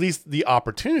it's at least the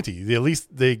opportunity. At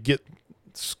least they get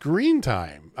screen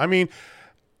time. I mean,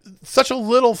 such a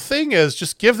little thing as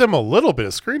just give them a little bit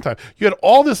of screen time. You had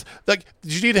all this, like,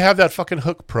 did you need to have that fucking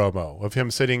Hook promo of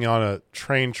him sitting on a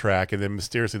train track and then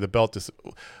mysteriously the belt just,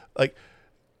 like,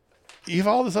 you have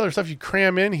all this other stuff you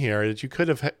cram in here that you could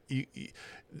have,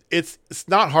 it's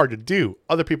not hard to do.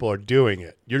 Other people are doing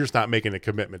it. You're just not making a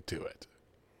commitment to it.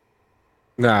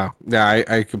 No,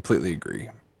 I completely agree.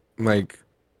 Like,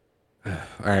 all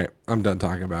right, I'm done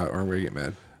talking about it, or I'm going to get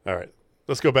mad. All right.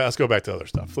 Let's go back to other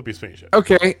stuff. Flippy spinny shit.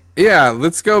 Okay, yeah,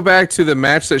 let's go back to the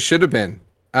match that should have been.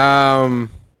 Pac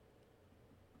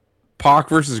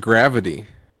versus Gravity.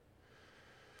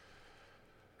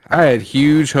 I had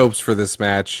huge hopes for this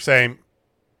match. Same.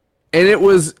 And it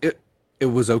was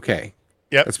okay.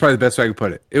 Yep. That's probably the best way I could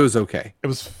put it. It was okay. It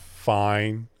was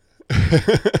fine.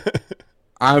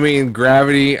 I mean,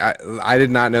 Gravity, I did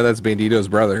not know that's Bandito's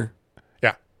brother.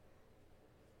 Yeah.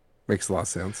 Makes a lot of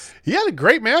sense. He had a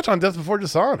great match on Death Before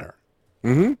Dishonor.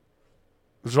 Mm-hmm.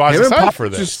 Which is why I was excited for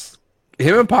this.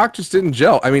 Him and Pac just didn't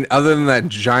gel. I mean, other than that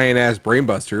giant-ass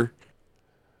brainbuster.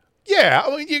 Yeah,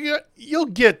 I mean, you'll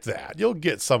get that. You'll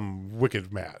get some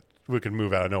wicked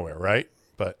move out of nowhere, right?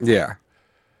 But yeah.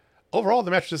 Overall,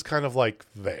 the match is just kind of like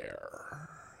there.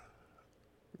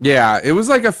 Yeah, it was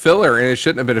like a filler, and it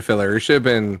shouldn't have been a filler. It should have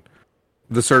been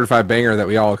the certified banger that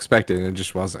we all expected, and it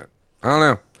just wasn't. I don't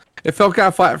know. It felt kind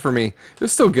of flat for me. It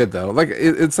was still good, though. Like,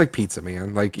 it's like pizza,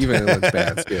 man. Like, even if it looks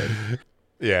bad, it's good.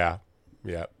 Yeah.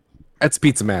 That's a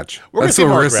pizza match. We're going to see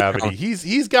more Gravity.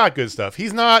 He's got good stuff.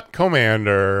 He's not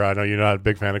Commander. I know you're not a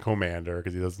big fan of Commander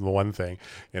because he does the one thing.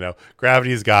 You know,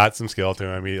 Gravity's got some skill to him.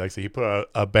 I mean, like I said, he put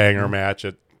a banger match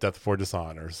at Death Before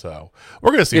Dishonor. So we're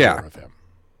going to see more of him.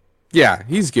 Yeah,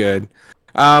 he's good.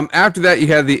 After that, you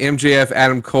had the MJF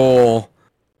Adam Cole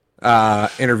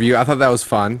interview. I thought that was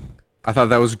fun. I thought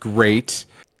that was great.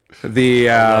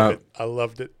 I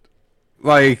loved it.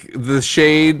 Like the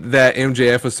shade that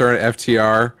MJF was throwing at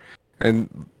FTR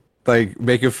and like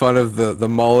making fun of the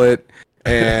mullet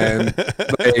and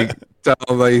like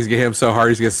telling like he's getting him so hard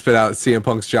he's gonna spit out CM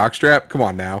Punk's jockstrap. Come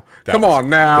on now.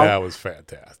 That was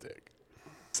fantastic.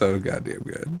 So goddamn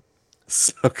good.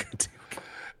 So goddamn good.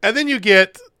 And then you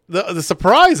get the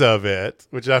surprise of it,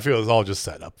 which I feel is all just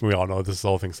set up. We all know this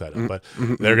whole thing set up, but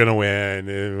they're gonna win.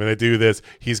 And when they do this,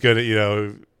 he's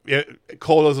gonna,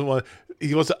 Cole doesn't want.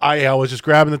 He wants to. I was just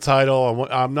grabbing the title.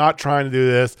 I'm not trying to do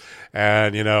this.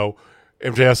 And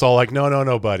MJF's all like,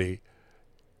 no, buddy.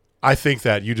 I think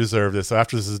that you deserve this. So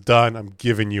after this is done, I'm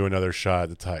giving you another shot at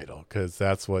the title because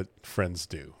that's what friends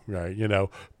do, right?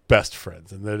 Best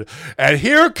friends. And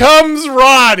here comes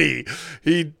Roddy.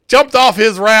 He jumped off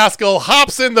his rascal,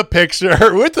 hops in the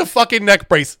picture with the fucking neck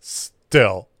brace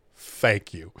still.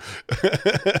 Thank you.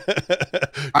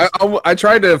 I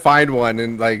tried to find one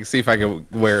and like see if I could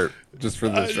wear it just for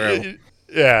the show.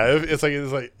 Yeah, it's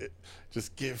like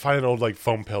just find an old like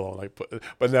foam pillow and like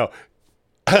but no.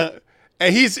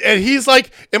 and he's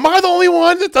like, am I the only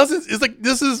one that doesn't? It's like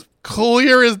this is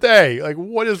clear as day. Like,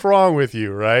 what is wrong with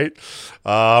you, right?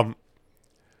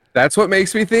 That's what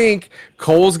makes me think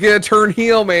Cole's gonna turn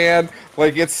heel, man.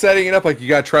 Like it's setting it up. Like you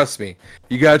gotta trust me.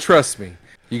 You gotta trust me.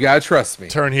 You gotta trust me.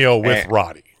 Turn heel with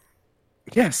Roddy.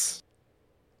 Yes.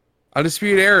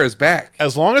 Undisputed Era is back.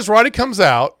 As long as Roddy comes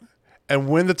out, and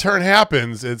when the turn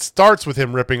happens, it starts with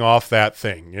him ripping off that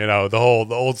thing. The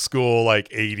old school like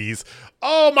 80s.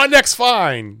 Oh, my neck's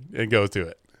fine, and goes to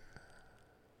it.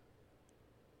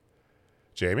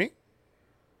 Jamie,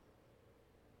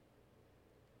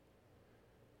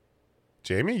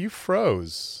 you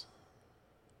froze.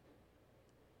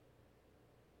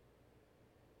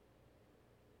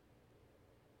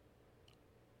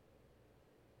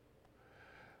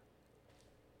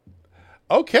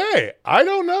 Okay, I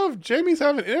don't know if Jamie's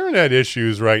having internet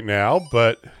issues right now,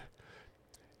 but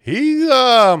he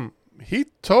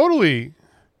totally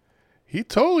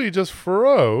just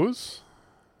froze.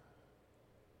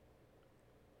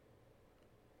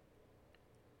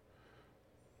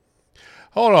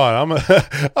 Hold on, I'm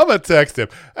gonna text him.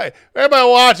 Hey, everybody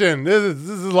watching, this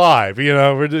is live.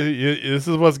 This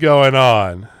is what's going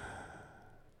on.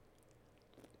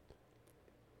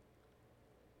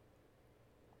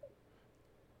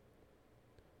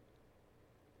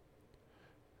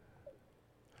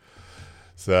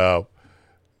 So,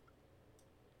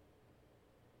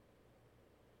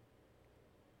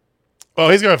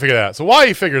 he's going to figure that out. So why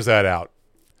he figures that out,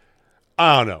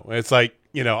 I don't know. It's like,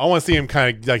 I want to see him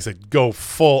kind of, like I said, go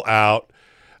full out.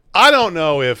 I don't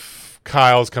know if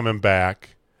Kyle's coming back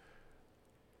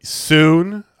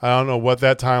soon. I don't know what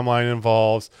that timeline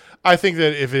involves. I think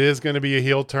that if it is going to be a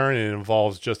heel turn and it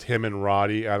involves just him and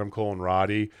Roddy, Adam Cole and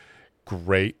Roddy,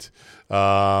 great.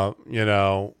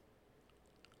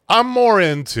 I'm more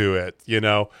into it.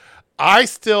 I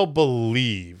still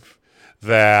believe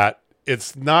that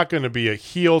it's not going to be a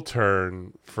heel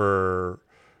turn for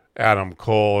Adam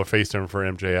Cole or face turn for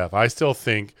MJF. I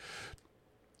think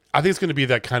it's going to be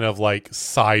that kind of like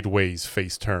sideways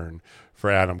face turn for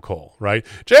Adam Cole, right?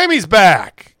 Jamie's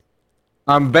back.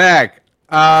 I'm back.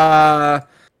 I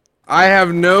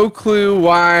have no clue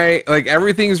why. Like,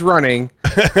 everything's running,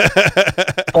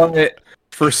 but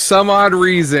for some odd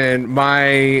reason,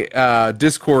 my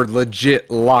Discord legit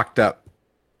locked up.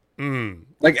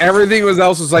 Like, everything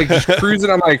else was like just cruising.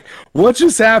 I'm like, what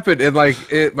just happened? And like,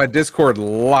 my Discord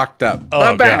locked up. But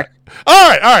I'm back. All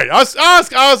right. I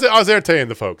was entertaining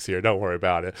the folks here. Don't worry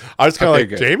about it. I was kind of like,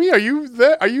 good. Jamie, are you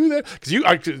there?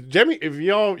 Because Jamie, if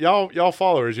y'all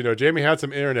followers, Jamie had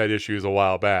some internet issues a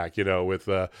while back, with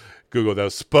Google that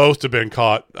was supposed to have been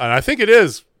caught, and I think it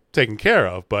is taken care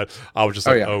of. But I was just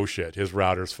like, oh shit, his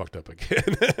router's fucked up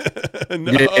again.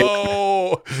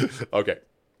 No. Okay.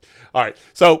 All right.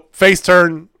 So face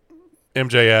turn,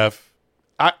 MJF.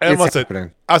 I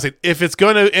say if it's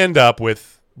going to end up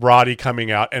with Roddy coming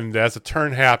out, and as the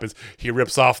turn happens, he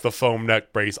rips off the foam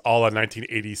neck brace, all in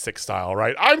 1986 style,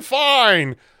 right? I'm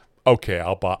fine. Okay,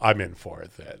 I'm in for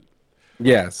it then.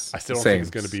 Yes. I still don't think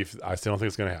it's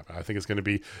going to happen. I think it's going to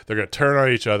be they're going to turn on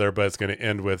each other, but it's going to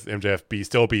end with MJF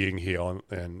still being heel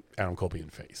and Adam Cole being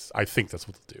face. I think that's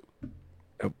what they'll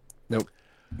do.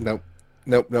 Nope.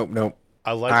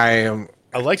 I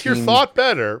like your thought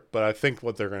better, but I think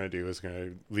what they're going to do is going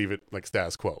to leave it like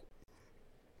status quo.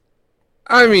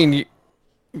 I mean,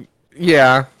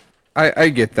 yeah, I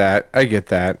get that.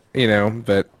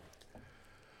 But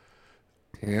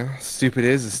stupid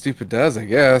is as stupid does, I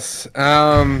guess.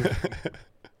 All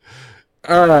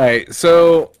right,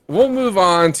 so we'll move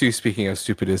on to, speaking of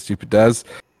stupid is stupid does,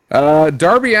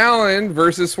 Darby Allin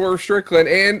versus Swerve Strickland,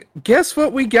 and guess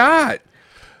what we got?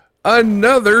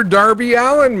 Another Darby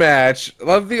Allin match.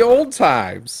 Love the old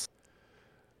times.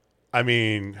 I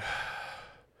mean,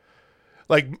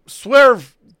 like,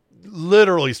 Swerve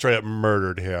literally straight up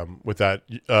murdered him with that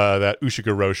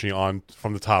Ushigoroshi on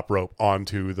from the top rope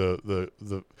onto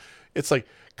the. It's like,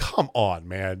 come on,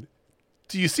 man.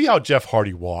 Do you see how Jeff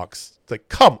Hardy walks? It's like,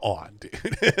 come on,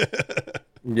 dude.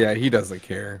 Yeah, he doesn't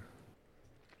care.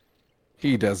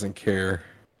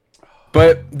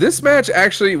 But this match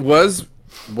actually was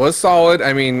solid.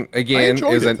 I mean, again,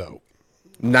 is a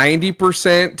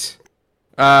 90%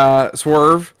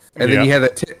 Swerve, and then you had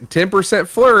that 10%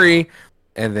 flurry,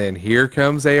 and then here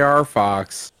comes AR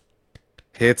Fox,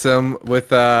 hits him with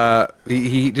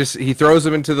he throws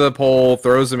him into the pole,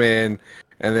 throws him in,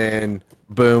 and then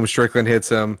boom, Strickland hits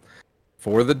him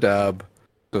for the dub.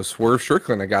 So Swerve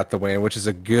Strickland got the win, which is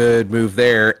a good move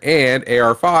there, and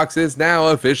AR Fox is now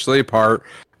officially part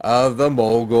of the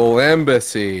Mogul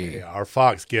Embassy. AR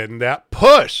Fox getting that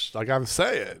push, like I'm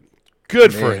saying.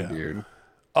 Good for him, dude.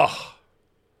 Oh,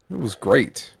 it was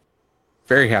great.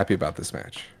 Very happy about this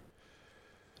match.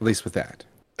 At least with that.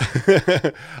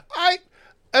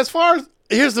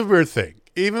 Here's the weird thing.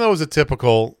 Even though it was a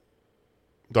typical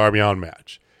Darby Allin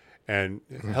match, and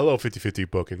hello 50-50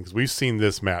 booking, because we've seen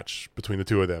this match between the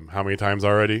two of them how many times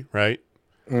already, right?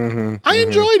 I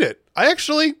enjoyed it. I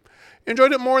actually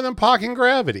enjoyed it more than Pac and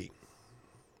Gravity.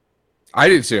 I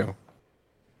did too.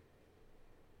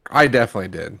 I definitely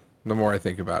did. The more I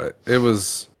think about it, it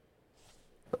was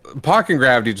Pac and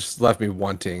Gravity just left me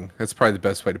wanting. That's probably the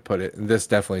best way to put it, and this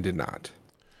definitely did not.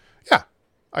 Yeah,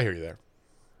 I hear you there.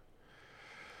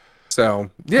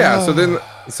 So yeah,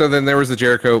 so then there was the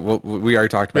Jericho. Well, we already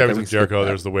talked about. Yeah, there was the Jericho.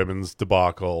 There's the women's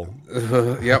debacle.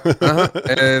 Yep.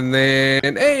 And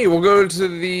then we'll go to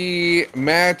the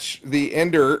match, the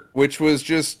ender, which was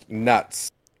just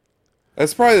nuts.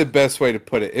 That's probably the best way to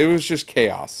put it. It was just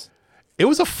chaos. It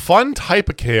was a fun type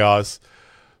of chaos.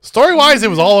 Story-wise, it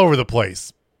was all over the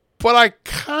place, but I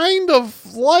kind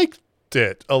of liked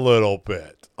it a little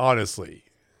bit, honestly.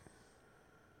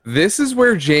 This is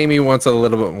where Jamie wants a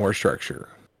little bit more structure.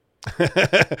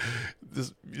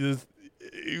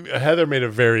 Heather made a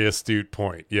very astute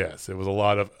point. Yes, it was a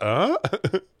lot of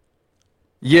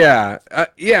Yeah,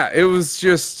 it was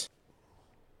just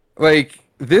like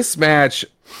this match.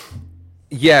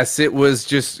 Yes, it was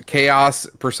just chaos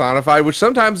personified, which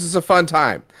sometimes is a fun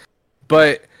time.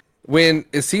 But when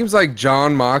it seems like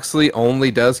Jon Moxley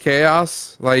only does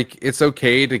chaos, like it's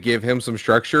okay to give him some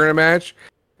structure in a match.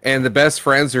 And the best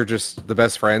friends are just the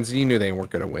best friends. And you knew they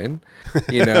weren't going to win.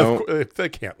 You know, they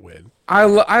can't win. I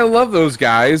love those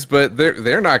guys, but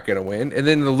they're not going to win. And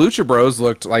then the Lucha Bros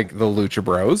looked like the Lucha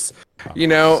Bros, you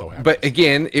know. So but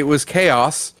again, it was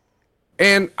chaos,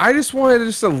 and I just wanted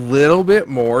just a little bit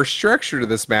more structure to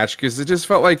this match because it just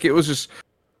felt like it was just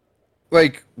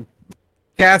like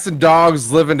cats and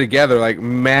dogs living together, like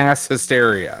mass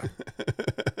hysteria.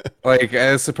 Like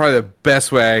that's probably the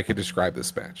best way I could describe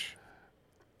this match.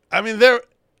 I mean,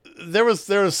 there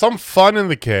was some fun in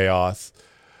the chaos.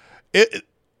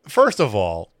 First of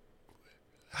all,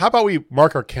 how about we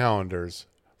mark our calendars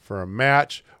for a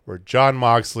match where Jon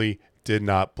Moxley did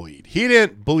not bleed? He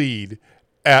didn't bleed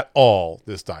at all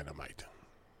this Dynamite.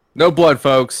 No blood,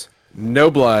 folks.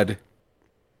 No blood.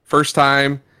 First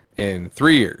time in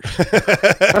 3 years.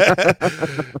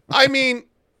 I mean,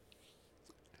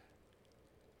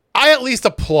 I at least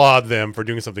applaud them for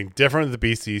doing something different at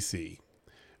the BCC,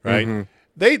 right? Mm-hmm.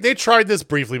 They tried this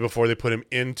briefly before they put him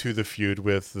into the feud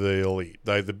with the Elite.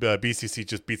 The BCC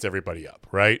just beats everybody up,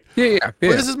 right? Yeah. But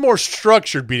this is more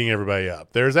structured beating everybody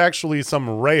up. There's actually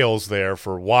some rails there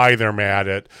for why they're mad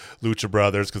at Lucha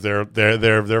Brothers because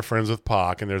they're friends with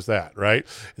Pac, and there's that, right?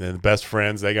 And then the best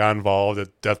friends, they got involved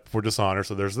at Death Before Dishonor,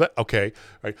 so there's that. Okay,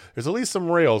 right? There's at least some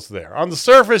rails there. On the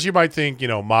surface, you might think,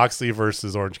 Moxley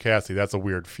versus Orange Cassidy, that's a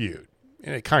weird feud,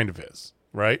 and it kind of is,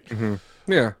 right? Mm-hmm.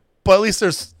 Yeah, but at least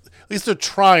they're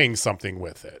trying something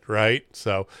with it, right?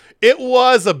 So it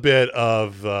was a bit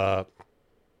of it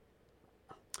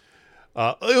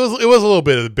was a little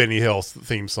bit of the Benny Hill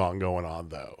theme song going on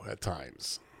though at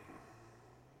times.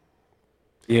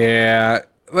 Yeah,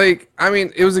 like I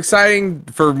mean, it was exciting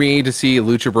for me to see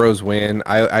Lucha Bros win.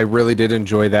 I really did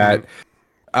enjoy that.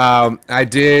 Mm-hmm. I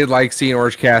did like seeing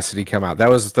Orange Cassidy come out. That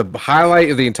was the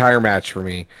highlight of the entire match for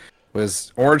me.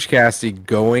 Was Orange Cassidy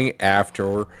going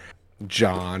after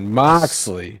Jon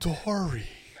Moxley. Story.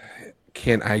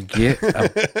 Can I get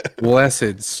a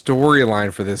blessed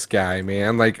storyline for this guy,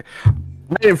 man? Like, I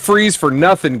didn't freeze for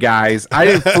nothing, guys. I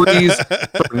didn't freeze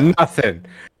for nothing.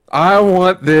 I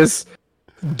want this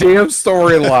damn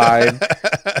storyline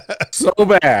so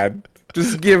bad.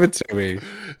 Just give it to me.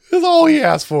 That's all he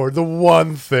asked for. The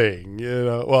one thing,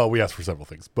 Well, we asked for several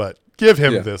things, but give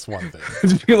him this one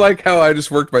thing. Do you like how I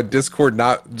just worked my Discord,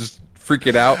 not just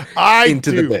freaking out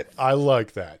into the bit? I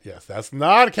like that. Yes, that's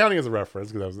not counting as a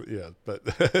reference because but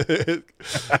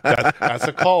that's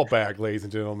a callback, ladies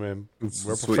and gentlemen.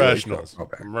 We're professionals.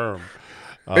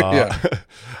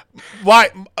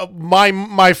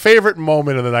 My favorite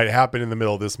moment of the night happened in the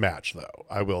middle of this match, though.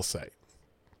 I will say.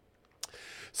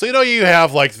 So you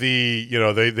have like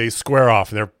they square off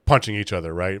and they're punching each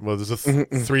other, right? Well, there's a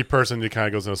three-person that kind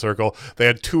of goes in a circle. They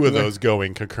had two of those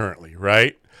going concurrently,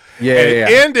 right? Yeah, and it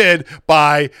ended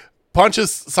by punches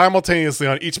simultaneously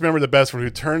on each member of the best friend who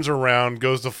turns around,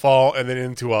 goes to fall, and then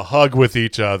into a hug with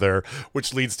each other,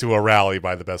 which leads to a rally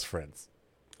by the best friends.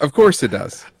 Of course it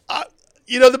does.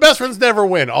 The best friends never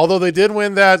win, although they did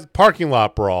win that parking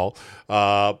lot brawl.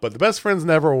 But the best friends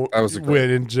never win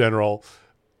in general.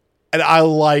 And I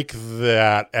like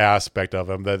that aspect of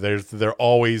them, that they're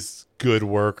always good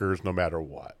workers no matter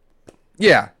what.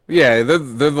 Yeah, they're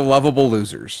the lovable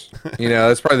losers.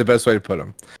 That's probably the best way to put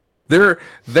them.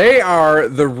 They are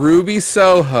the Ruby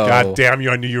Soho. God damn you!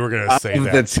 I knew you were going to say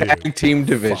that. The tag team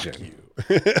division. Fuck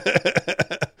you.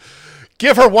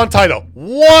 Give her one title,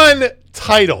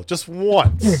 just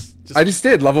once. I just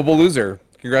did lovable loser.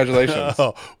 Congratulations.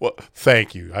 Oh, well,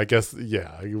 thank you. I guess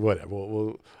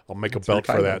whatever. I'll make a belt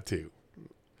for that too.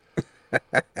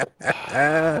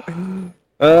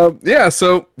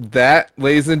 So that,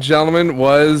 ladies and gentlemen,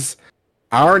 was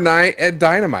our night at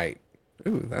Dynamite.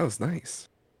 Ooh, that was nice.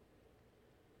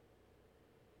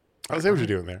 I see what you're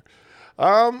doing there.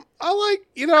 I like,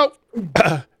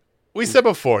 we said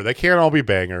before, they can't all be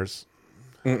bangers.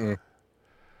 Mm-mm.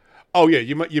 Oh, yeah,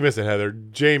 you missed it, Heather.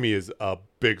 Jamie is a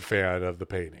big fan of the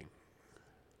painting.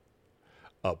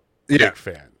 A big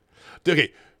fan.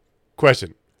 Okay,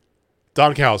 question.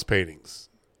 Don Callis paintings.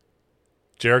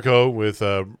 Jericho with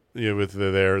their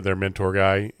mentor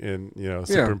guy and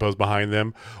superimposed behind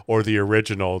them, or the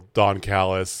original Don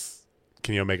Callis,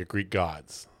 Can You Make It Greek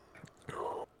Gods?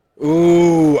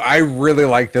 Ooh, I really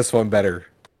like this one better.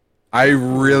 I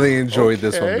really enjoyed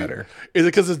this one better. Is it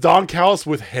because it's Don Callis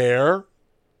with hair?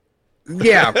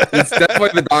 Yeah, it's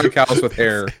definitely the Don Callis with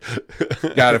hair.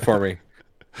 Got it for me.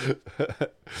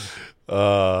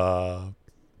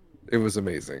 It was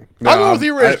amazing. I'll go with the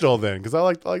original then, because I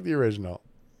like the original.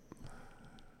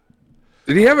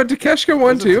 Did he have a Takeshita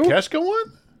one too? Takeshita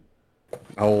one?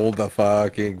 Hold the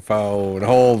fucking phone.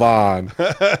 Hold on.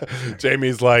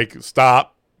 Jamie's like,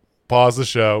 stop. Pause the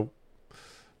show.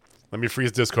 Let me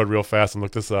freeze Discord real fast and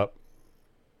look this up.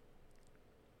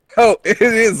 Oh, it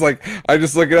is like, I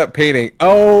just look it up, painting.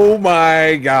 Oh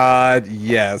my god,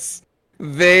 yes.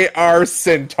 They are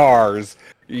centaurs.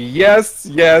 Yes.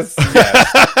 Okay.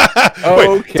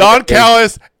 Wait, Don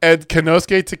Callis and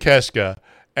Konosuke Takeshita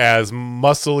as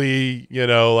muscly,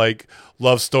 like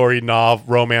love story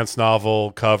romance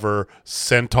novel cover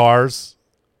centaurs.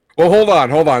 Well, hold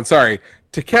on. Sorry.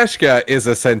 Takeshka is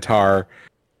a centaur,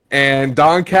 and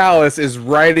Don Callis is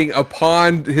riding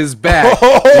upon his back.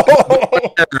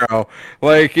 Arrow.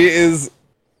 Like, it is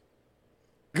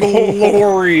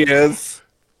glorious.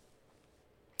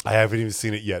 I haven't even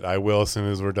seen it yet. I will as soon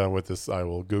as we're done with this. I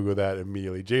will Google that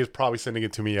immediately. Jay's probably sending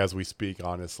it to me as we speak,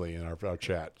 honestly, in our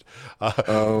chat.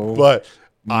 But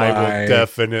I will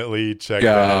definitely check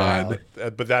that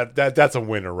out. But that's a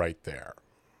winner right there.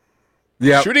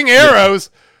 Yeah, shooting arrows,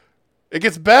 it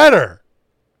gets better.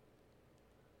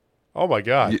 Oh my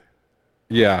god.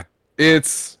 Yeah,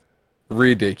 it's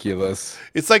ridiculous.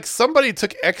 It's like somebody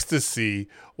took ecstasy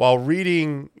while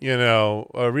reading,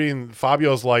 reading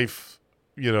Fabio's life,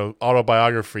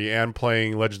 autobiography and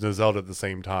playing Legend of Zelda at the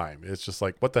same time. It's just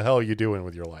like, what the hell are you doing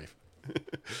with your life?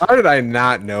 How did I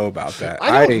not know about that?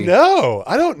 I don't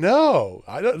know.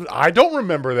 I don't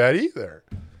remember that either.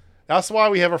 That's why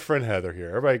we have our friend Heather here.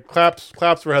 Everybody claps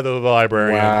for Heather the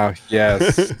librarian. Wow,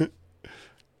 yes.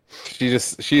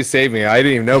 She saved me. I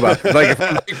didn't even know about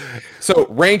that. So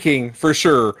ranking for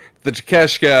sure, the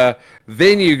Takeshka,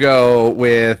 then you go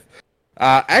with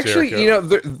actually,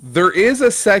 Jericho. there is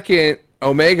a second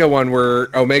Omega one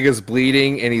where Omega's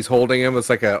bleeding and he's holding him. It's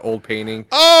like an old painting.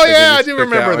 Oh yeah, I do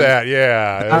remember that.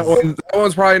 Yeah, that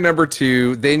one's probably number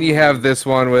 2. Then you have this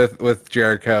one with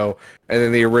Jericho, and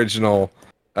then the original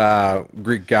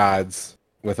Greek gods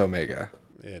with Omega.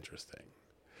 Interesting.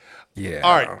 Yeah.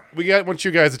 All right, want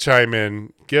you guys to chime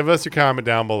in. Give us your comment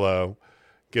down below.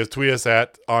 Tweet us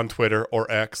on Twitter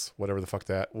or X,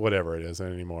 whatever it is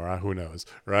anymore. Who knows,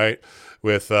 right?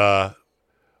 With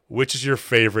which is your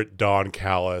favorite Don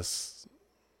Callis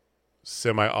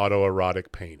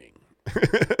semi-autoerotic painting?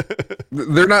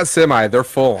 They're not semi; they're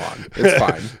full on. It's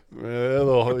fine.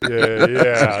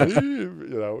 Yeah.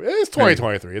 It's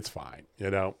 2023. It's fine.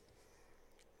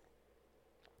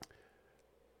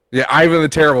 Yeah, Ivan the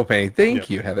Terrible painting. Thank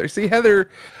you, Heather. See, Heather,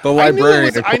 the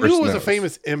librarian. I knew it was a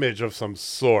famous image of some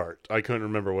sort. I couldn't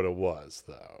remember what it was,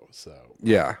 though. So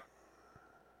yeah.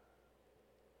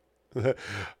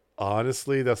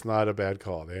 Honestly, that's not a bad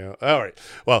call. All right.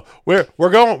 Well, we're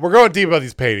going deep about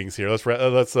these paintings here. Let's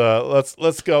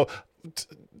go.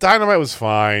 Dynamite was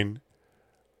fine.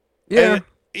 Yeah.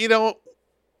 And,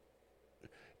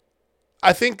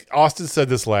 I think Austin said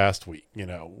this last week.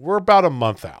 We're about a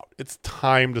month out. It's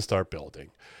time to start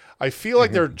building. I feel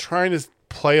like they're trying to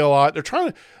play a lot.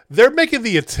 They're making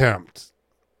the attempt,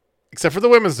 except for the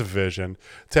women's division,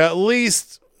 to at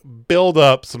least build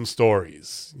up some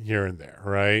stories here and there,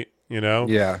 right?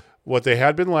 Yeah. What they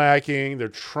had been lacking, they're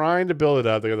trying to build it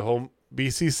up. They got the whole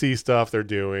BCC stuff they're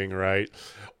doing, right?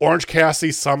 Orange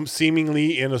Cassidy,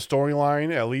 seemingly in a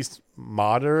storyline, at least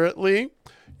moderately,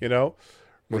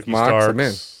 With Mox, I'm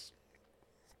in.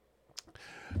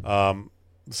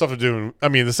 The stuff they're doing. I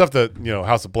mean, the stuff that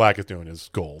House of Black is doing is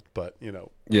gold, but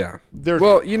yeah.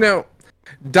 Well,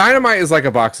 Dynamite is like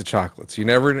a box of chocolates. You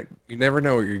never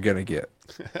know what you're gonna get.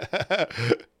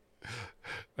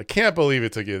 I can't believe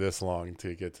it took you this long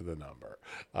to get to the number.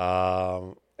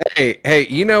 Hey,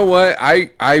 you know what?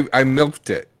 I milked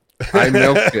it. I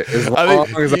milked it as long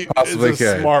as I possibly could. It's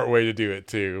a smart way to do it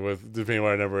too, with depending on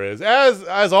what our number is.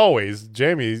 As always,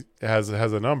 Jamie has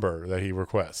a number that he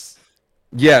requests.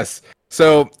 Yes.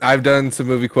 So I've done some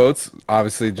movie quotes.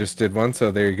 Obviously, just did one.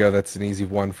 So there you go. That's an easy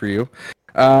one for you.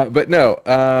 But no.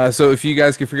 So if you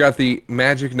guys can figure out the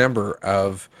magic number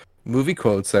of movie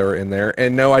quotes that were in there,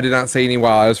 and no, I did not say any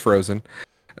while I was frozen.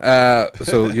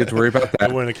 So you have to worry about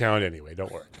that. I wouldn't count anyway.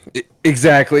 Don't worry.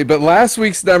 Exactly. But last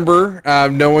week's number,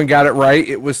 no one got it right.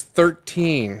 It was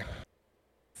 13.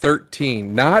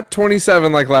 13, not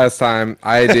 27 like last time.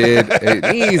 I did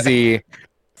an easy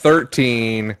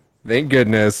 13. Thank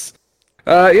goodness.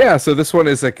 Yeah, so this one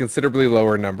is a considerably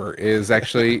lower number. It is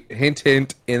actually hint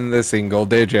in the single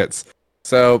digits.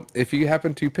 So if you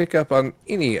happen to pick up on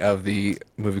any of the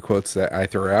movie quotes that I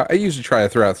throw out, I usually try to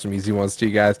throw out some easy ones to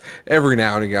you guys. Every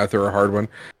now and again I throw a hard one.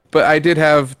 But I did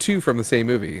have 2 from the same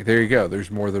movie. There you go. There's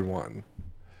more than one.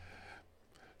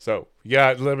 So you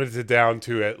got limited down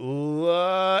to at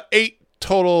 8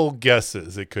 total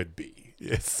guesses it could be.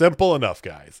 It's simple enough,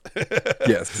 guys.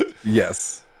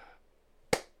 Yes.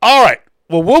 All right.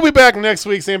 Well, we'll be back next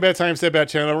week. Same bad time, same bad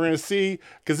channel. We're going to see,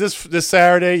 because this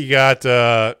Saturday, you got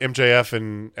MJF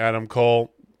and Adam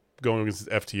Cole going against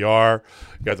FTR.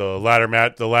 You got the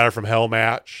ladder from Hell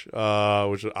match,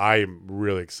 which I am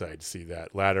really excited to see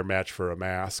that ladder match for a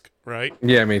mask, right?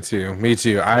 Yeah, me too.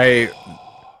 I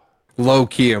low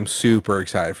key am super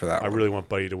excited for that. I really want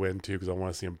Buddy to win too, because I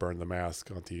want to see him burn the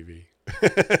mask on TV.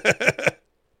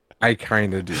 I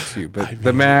kind of do too, but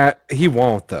the Matt, he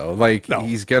won't though. Like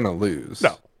he's gonna lose.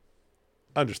 No,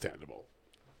 understandable.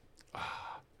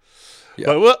 Yeah.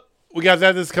 But we got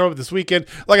this coming up this weekend.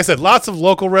 Like I said, lots of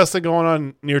local wrestling going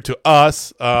on near to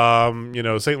us.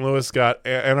 St. Louis got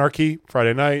Anarchy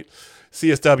Friday night.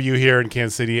 CSW here in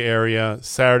Kansas City area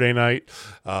Saturday night.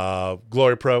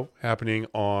 Glory Pro happening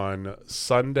on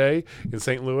Sunday in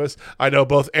St. Louis. I know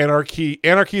both Anarchy's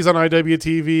on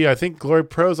IWTV. I think Glory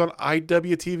Pro's on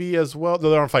IWTV as well. No,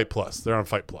 they're on Fight Plus.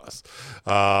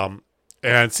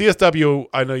 And CSW,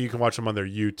 I know you can watch them on their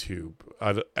YouTube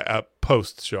at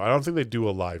post show. I don't think they do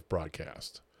a live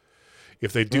broadcast.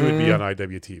 If they do, it'd be on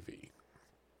IWTV.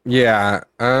 Yeah.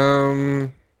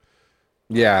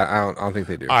 Yeah, I don't think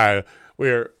they do.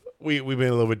 We've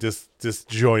been a little bit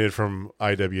disjointed from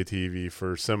IWTV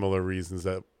for similar reasons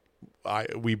that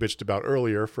we bitched about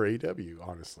earlier for AEW,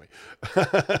 honestly.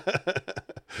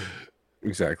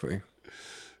 Exactly.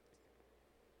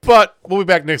 But we'll be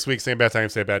back next week, same bad time,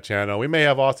 same bad channel. We may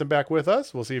have Austin back with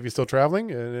us. We'll see if he's still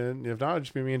traveling. And if not, it'll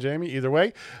just be me and Jamie. Either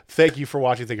way, thank you for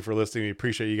watching. Thank you for listening. We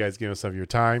appreciate you guys giving us some of your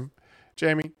time.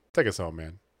 Jamie, take us home,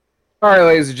 man. All right,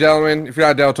 ladies and gentlemen, if you're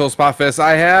not down with Spot Fest,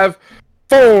 I have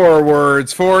 4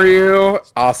 words for you.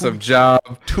 Awesome job.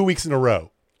 2 weeks in a row.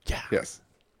 Yeah. Yes.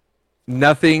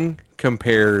 Nothing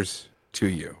compares to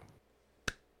you.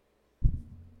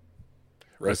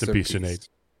 Rest in peace, Sinead.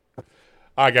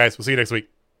 All right, guys. We'll see you next week.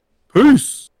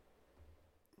 Peace.